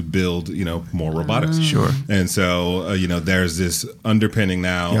need to build, you know, more robotics. Sure. And so, you know, there's this underpinning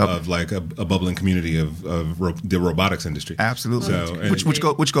now of like a bubbling community of the robotics industry. Absolutely. So, and-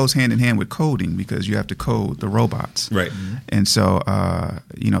 which goes hand in hand with coding, because you have to code the robots. Right. And so,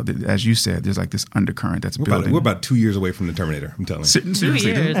 you know, as you said, there's like this undercurrent that's building. We're about 2 years away from the Terminator, I'm telling you. 2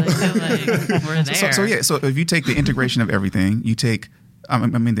 Seriously, years. dude. I feel like we're there. So if you take the integration of everything, you take, I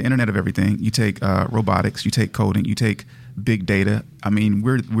mean, the Internet of Everything, you take robotics, you take coding, you take big data. I mean,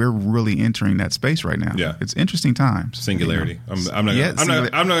 we're really entering that space right now. Yeah. It's interesting times. Singularity. You know? I'm not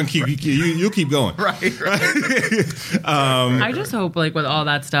going to keep you'll keep going. Right. I just hope, like, with all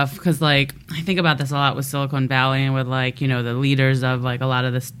that stuff, because, like, I think about this a lot with Silicon Valley and with, like, you know, the leaders of, like, a lot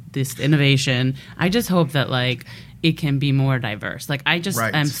of this innovation. I just hope that, like, it can be more diverse. Like, I just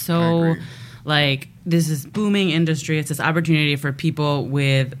am so, like, this is booming industry. It's this opportunity for people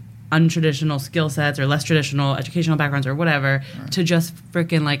with untraditional skill sets or less traditional educational backgrounds or whatever to just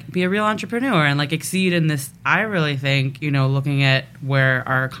freaking like be a real entrepreneur and like exceed in this. I really think, you know, looking at where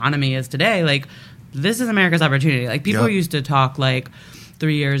our economy is today, like this is America's opportunity. Like people used to talk like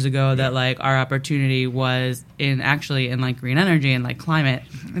 3 years ago that like our opportunity was in like green energy and like climate.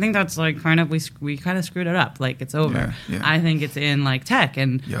 I think that's like kind of we kind of screwed it up. Like it's over. Yeah. I think it's in like tech,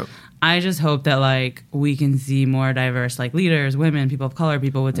 and Yep. I just hope that like we can see more diverse like leaders, women, people of color,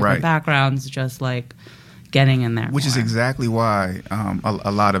 people with different Right. backgrounds, just like getting in there. Which is more. exactly why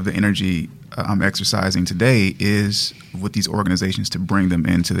a lot of the energy I'm exercising today is with these organizations to bring them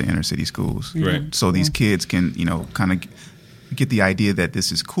into the inner city schools. Right. So these kids can, kind of get the idea that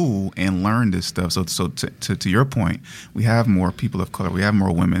this is cool and learn this stuff. So to your point, we have more people of color, we have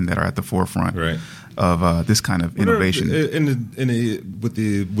more women that are at the forefront Right. of this kind of innovation.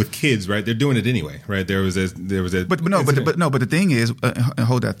 With kids, right? They're doing it anyway, right? But the thing is,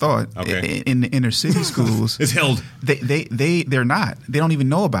 hold that thought. Okay. In the inner city schools, It's held. They're not. They don't even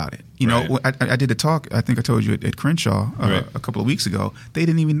know about it. Right. I did a talk. I think I told you at Crenshaw Right. a couple of weeks ago. They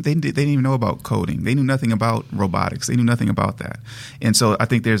didn't even know about coding. They knew nothing about robotics. They knew nothing about that. And so I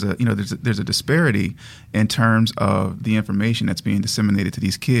think there's a disparity in terms of the information that's being disseminated to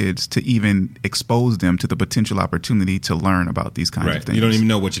these kids to even expose them to the potential opportunity to learn about these kinds of Right. things. You don't even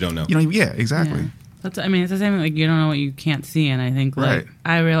know what you don't know. Yeah, exactly. Yeah. It's the same. Like you don't know what you can't see, and I think like Right.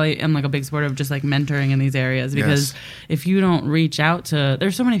 I really am like a big supporter of just like mentoring in these areas because Yes. if you don't reach out to,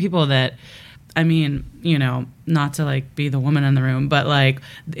 there's so many people that, I mean, not to like be the woman in the room, but like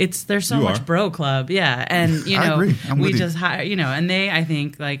there's so You much are. bro club, yeah, and I agree. I'm we with you. just hire, and they, I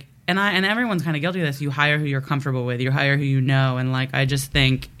think like. And everyone's kind of guilty of this. You hire who you're comfortable with. You hire who you know. And, like, I just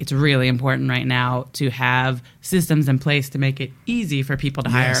think it's really important right now to have systems in place to make it easy for people to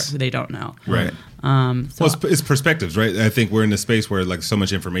hire Yes. who they don't know. Right. So Well, it's perspectives, right? I think we're in a space where like so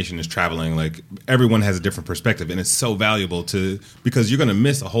much information is traveling. Like everyone has a different perspective, and it's so valuable because you're going to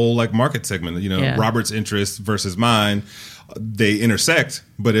miss a whole like market segment. Yeah. Robert's interests versus mine, they intersect.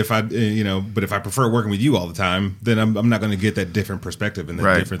 But if I prefer working with you all the time, then I'm not going to get that different perspective and that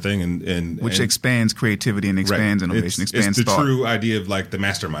Right. different thing, and Which expands creativity and expands innovation, expands it's the thought. true idea of like the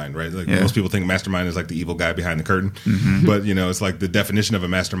mastermind, right? Like Yeah. most people think mastermind is like the evil guy behind the curtain, Mm-hmm. but it's like the definition of a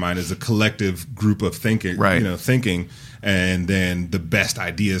mastermind is a collective group of thinking, Right. Thinking, and then the best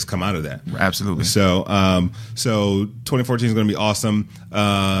ideas come out of that. Absolutely. So 2014 is going to be awesome.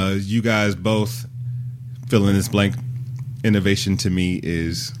 You guys both fill in this blank. Innovation to me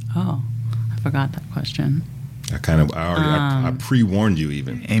is. Oh, I forgot that question. I pre-warned you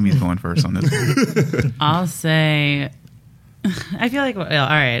even. Amy's going first on this one. I'll say, I feel like, well, all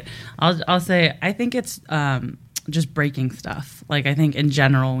right. I'll say, I think it's just breaking stuff. Like, I think in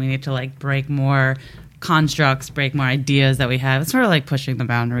general, we need to like break more constructs, break more ideas that we have. It's sort of like pushing the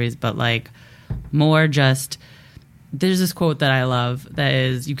boundaries, but like more just. There's this quote that I love that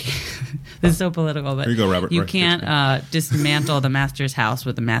is, you can't, this is so political, but Here you go, Robert. you Right, can't dismantle the master's house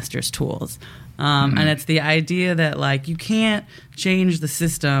with the master's tools. And it's the idea that like you can't change the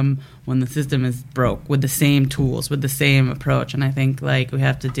system when the system is broke with the same tools, with the same approach. And I think like we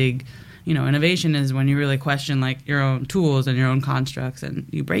have to dig, innovation is when you really question like your own tools and your own constructs and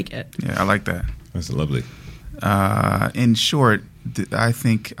you break it. Yeah, I like that. That's lovely. In short, I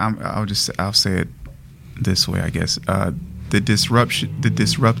think I'll say it this way, I guess. The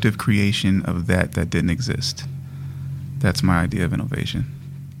disruptive creation of that didn't exist. That's my idea of innovation.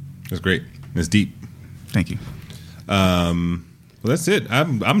 That's great. It's deep. Thank you. Well, that's it.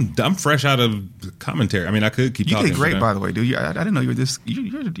 I'm fresh out of commentary. I mean, I could keep You talking. did great, but by the way, dude. I didn't know you were this.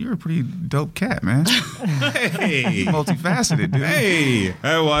 You're a pretty dope cat, man. Hey, Multifaceted, dude. hey.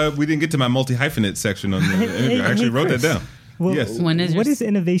 Well, we didn't get to my multi-hyphenate section on the interview. I actually wrote that Chris. down. Well, Yes. what is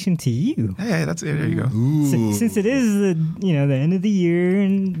innovation to you? Hey, that's it. There you go. Since it is the end of the year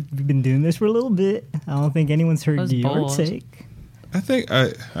and we've been doing this for a little bit, I don't think anyone's heard That was your bold. take. I think,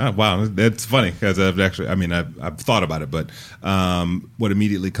 wow, that's funny because I've thought about it, but what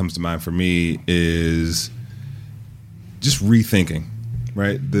immediately comes to mind for me is just rethinking,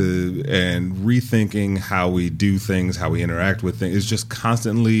 right? And rethinking how we do things, how we interact with things is just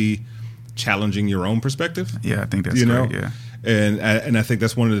constantly challenging your own perspective. Yeah, I think that's great. Yeah. And I think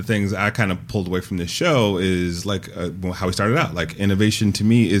that's one of the things I kind of pulled away from this show is like how we started out. Like innovation to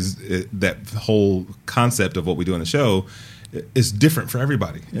me is that whole concept of what we do on the show is different for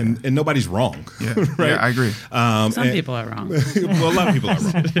everybody, and nobody's wrong. Yeah, right? yeah, I agree. Some people are wrong. Well, a lot of people are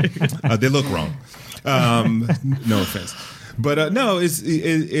wrong. They look wrong. No offense, but no, it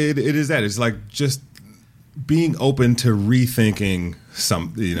is that. It's like just being open to rethinking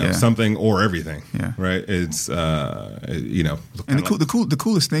something or everything. Yeah. Right. It's And the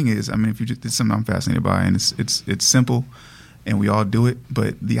coolest thing is, I mean, if you just, it's something I'm fascinated by, and it's simple, and we all do it.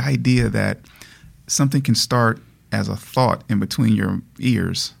 But the idea that something can start as a thought in between your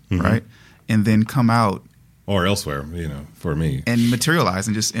ears, right, and then come out or elsewhere, for me. and materialize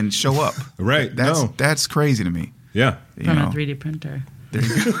and show up. Right. That's crazy to me. Yeah. From a 3D printer. There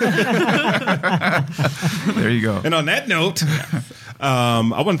you go. There you go. And on that note, I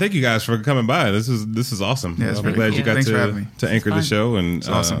want to thank you guys for coming by. This is awesome. Yeah, it's I'm very glad cool. you got Thanks for having me. to anchor the fun. show. And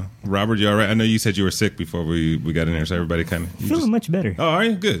awesome. Robert, you all right? I know you said you were sick before we got in there, so everybody kind of Feeling much better. Oh, are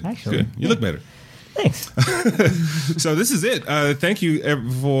you? Good. Actually, Good. You look better. Thanks. So this is it. Thank you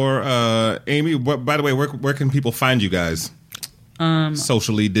for Amy. By the way, where can people find you guys?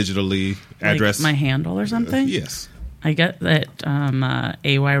 Socially, digitally, address? Like my handle or something? Yes. I get that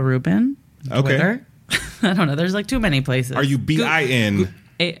AY Rubin. Okay. Twitter. I don't know. There's like too many places. Are you BIN?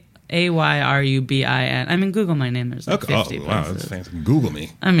 AYRUBIN. I mean, Google my name. There's like 50 wow, that's places. fancy. Google me.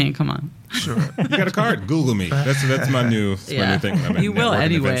 I mean, come on. Sure. You got a card? Google me. That's my new Yeah. thing. When I'm at You will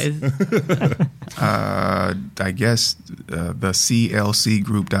networking events. anyways. I guess the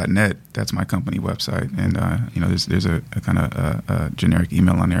clcgroup.net. That's my company website, and there's a kind of a generic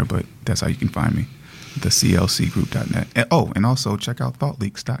email on there, but that's how you can find me. The clcgroup.net. And also check out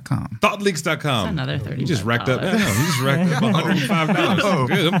thoughtleaks.com. Thoughtleaks.com. That's another $35. You just racked up. Yeah, you just racked up $105.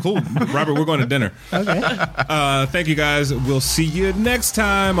 Good. I'm cool. Robert, we're going to dinner. Okay. Thank you guys. We'll see you next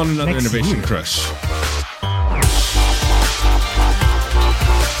time on another Next Innovation year. Crush.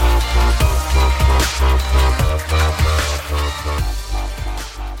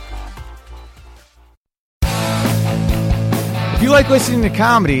 If you like listening to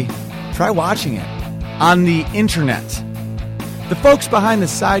comedy, try watching it on the internet. The folks behind the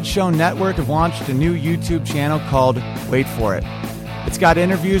Sideshow Network have launched a new YouTube channel called Wait For It. It's got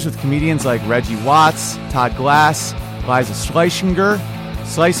interviews with comedians like Reggie Watts, Todd Glass, Liza Schlesinger.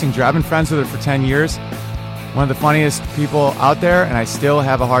 I've been friends with her for 10 years. One of the funniest people out there, and I still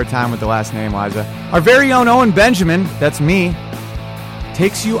have a hard time with the last name, Liza. Our very own Owen Benjamin, that's me,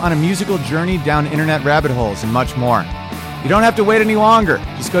 takes you on a musical journey down internet rabbit holes and much more. You don't have to wait any longer.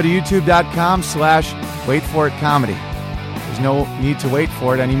 Just go to youtube.com/waitforitcomedy. There's no need to wait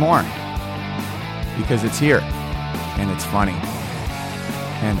for it anymore because it's here and it's funny.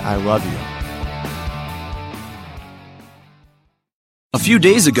 And I love you. A few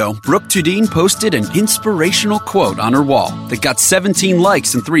days ago, Brooke Tudine posted an inspirational quote on her wall that got 17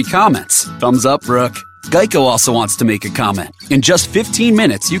 likes and 3 comments. Thumbs up, Brooke. Geico also wants to make a comment. In just 15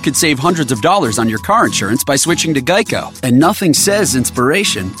 minutes, you could save hundreds of dollars on your car insurance by switching to Geico. And nothing says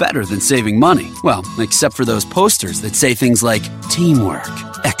inspiration better than saving money. Well, except for those posters that say things like teamwork,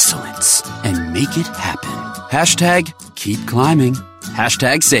 excellence, and make it happen. Hashtag keep climbing.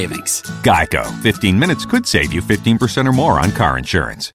 Hashtag savings. Geico. 15 minutes could save you 15% or more on car insurance.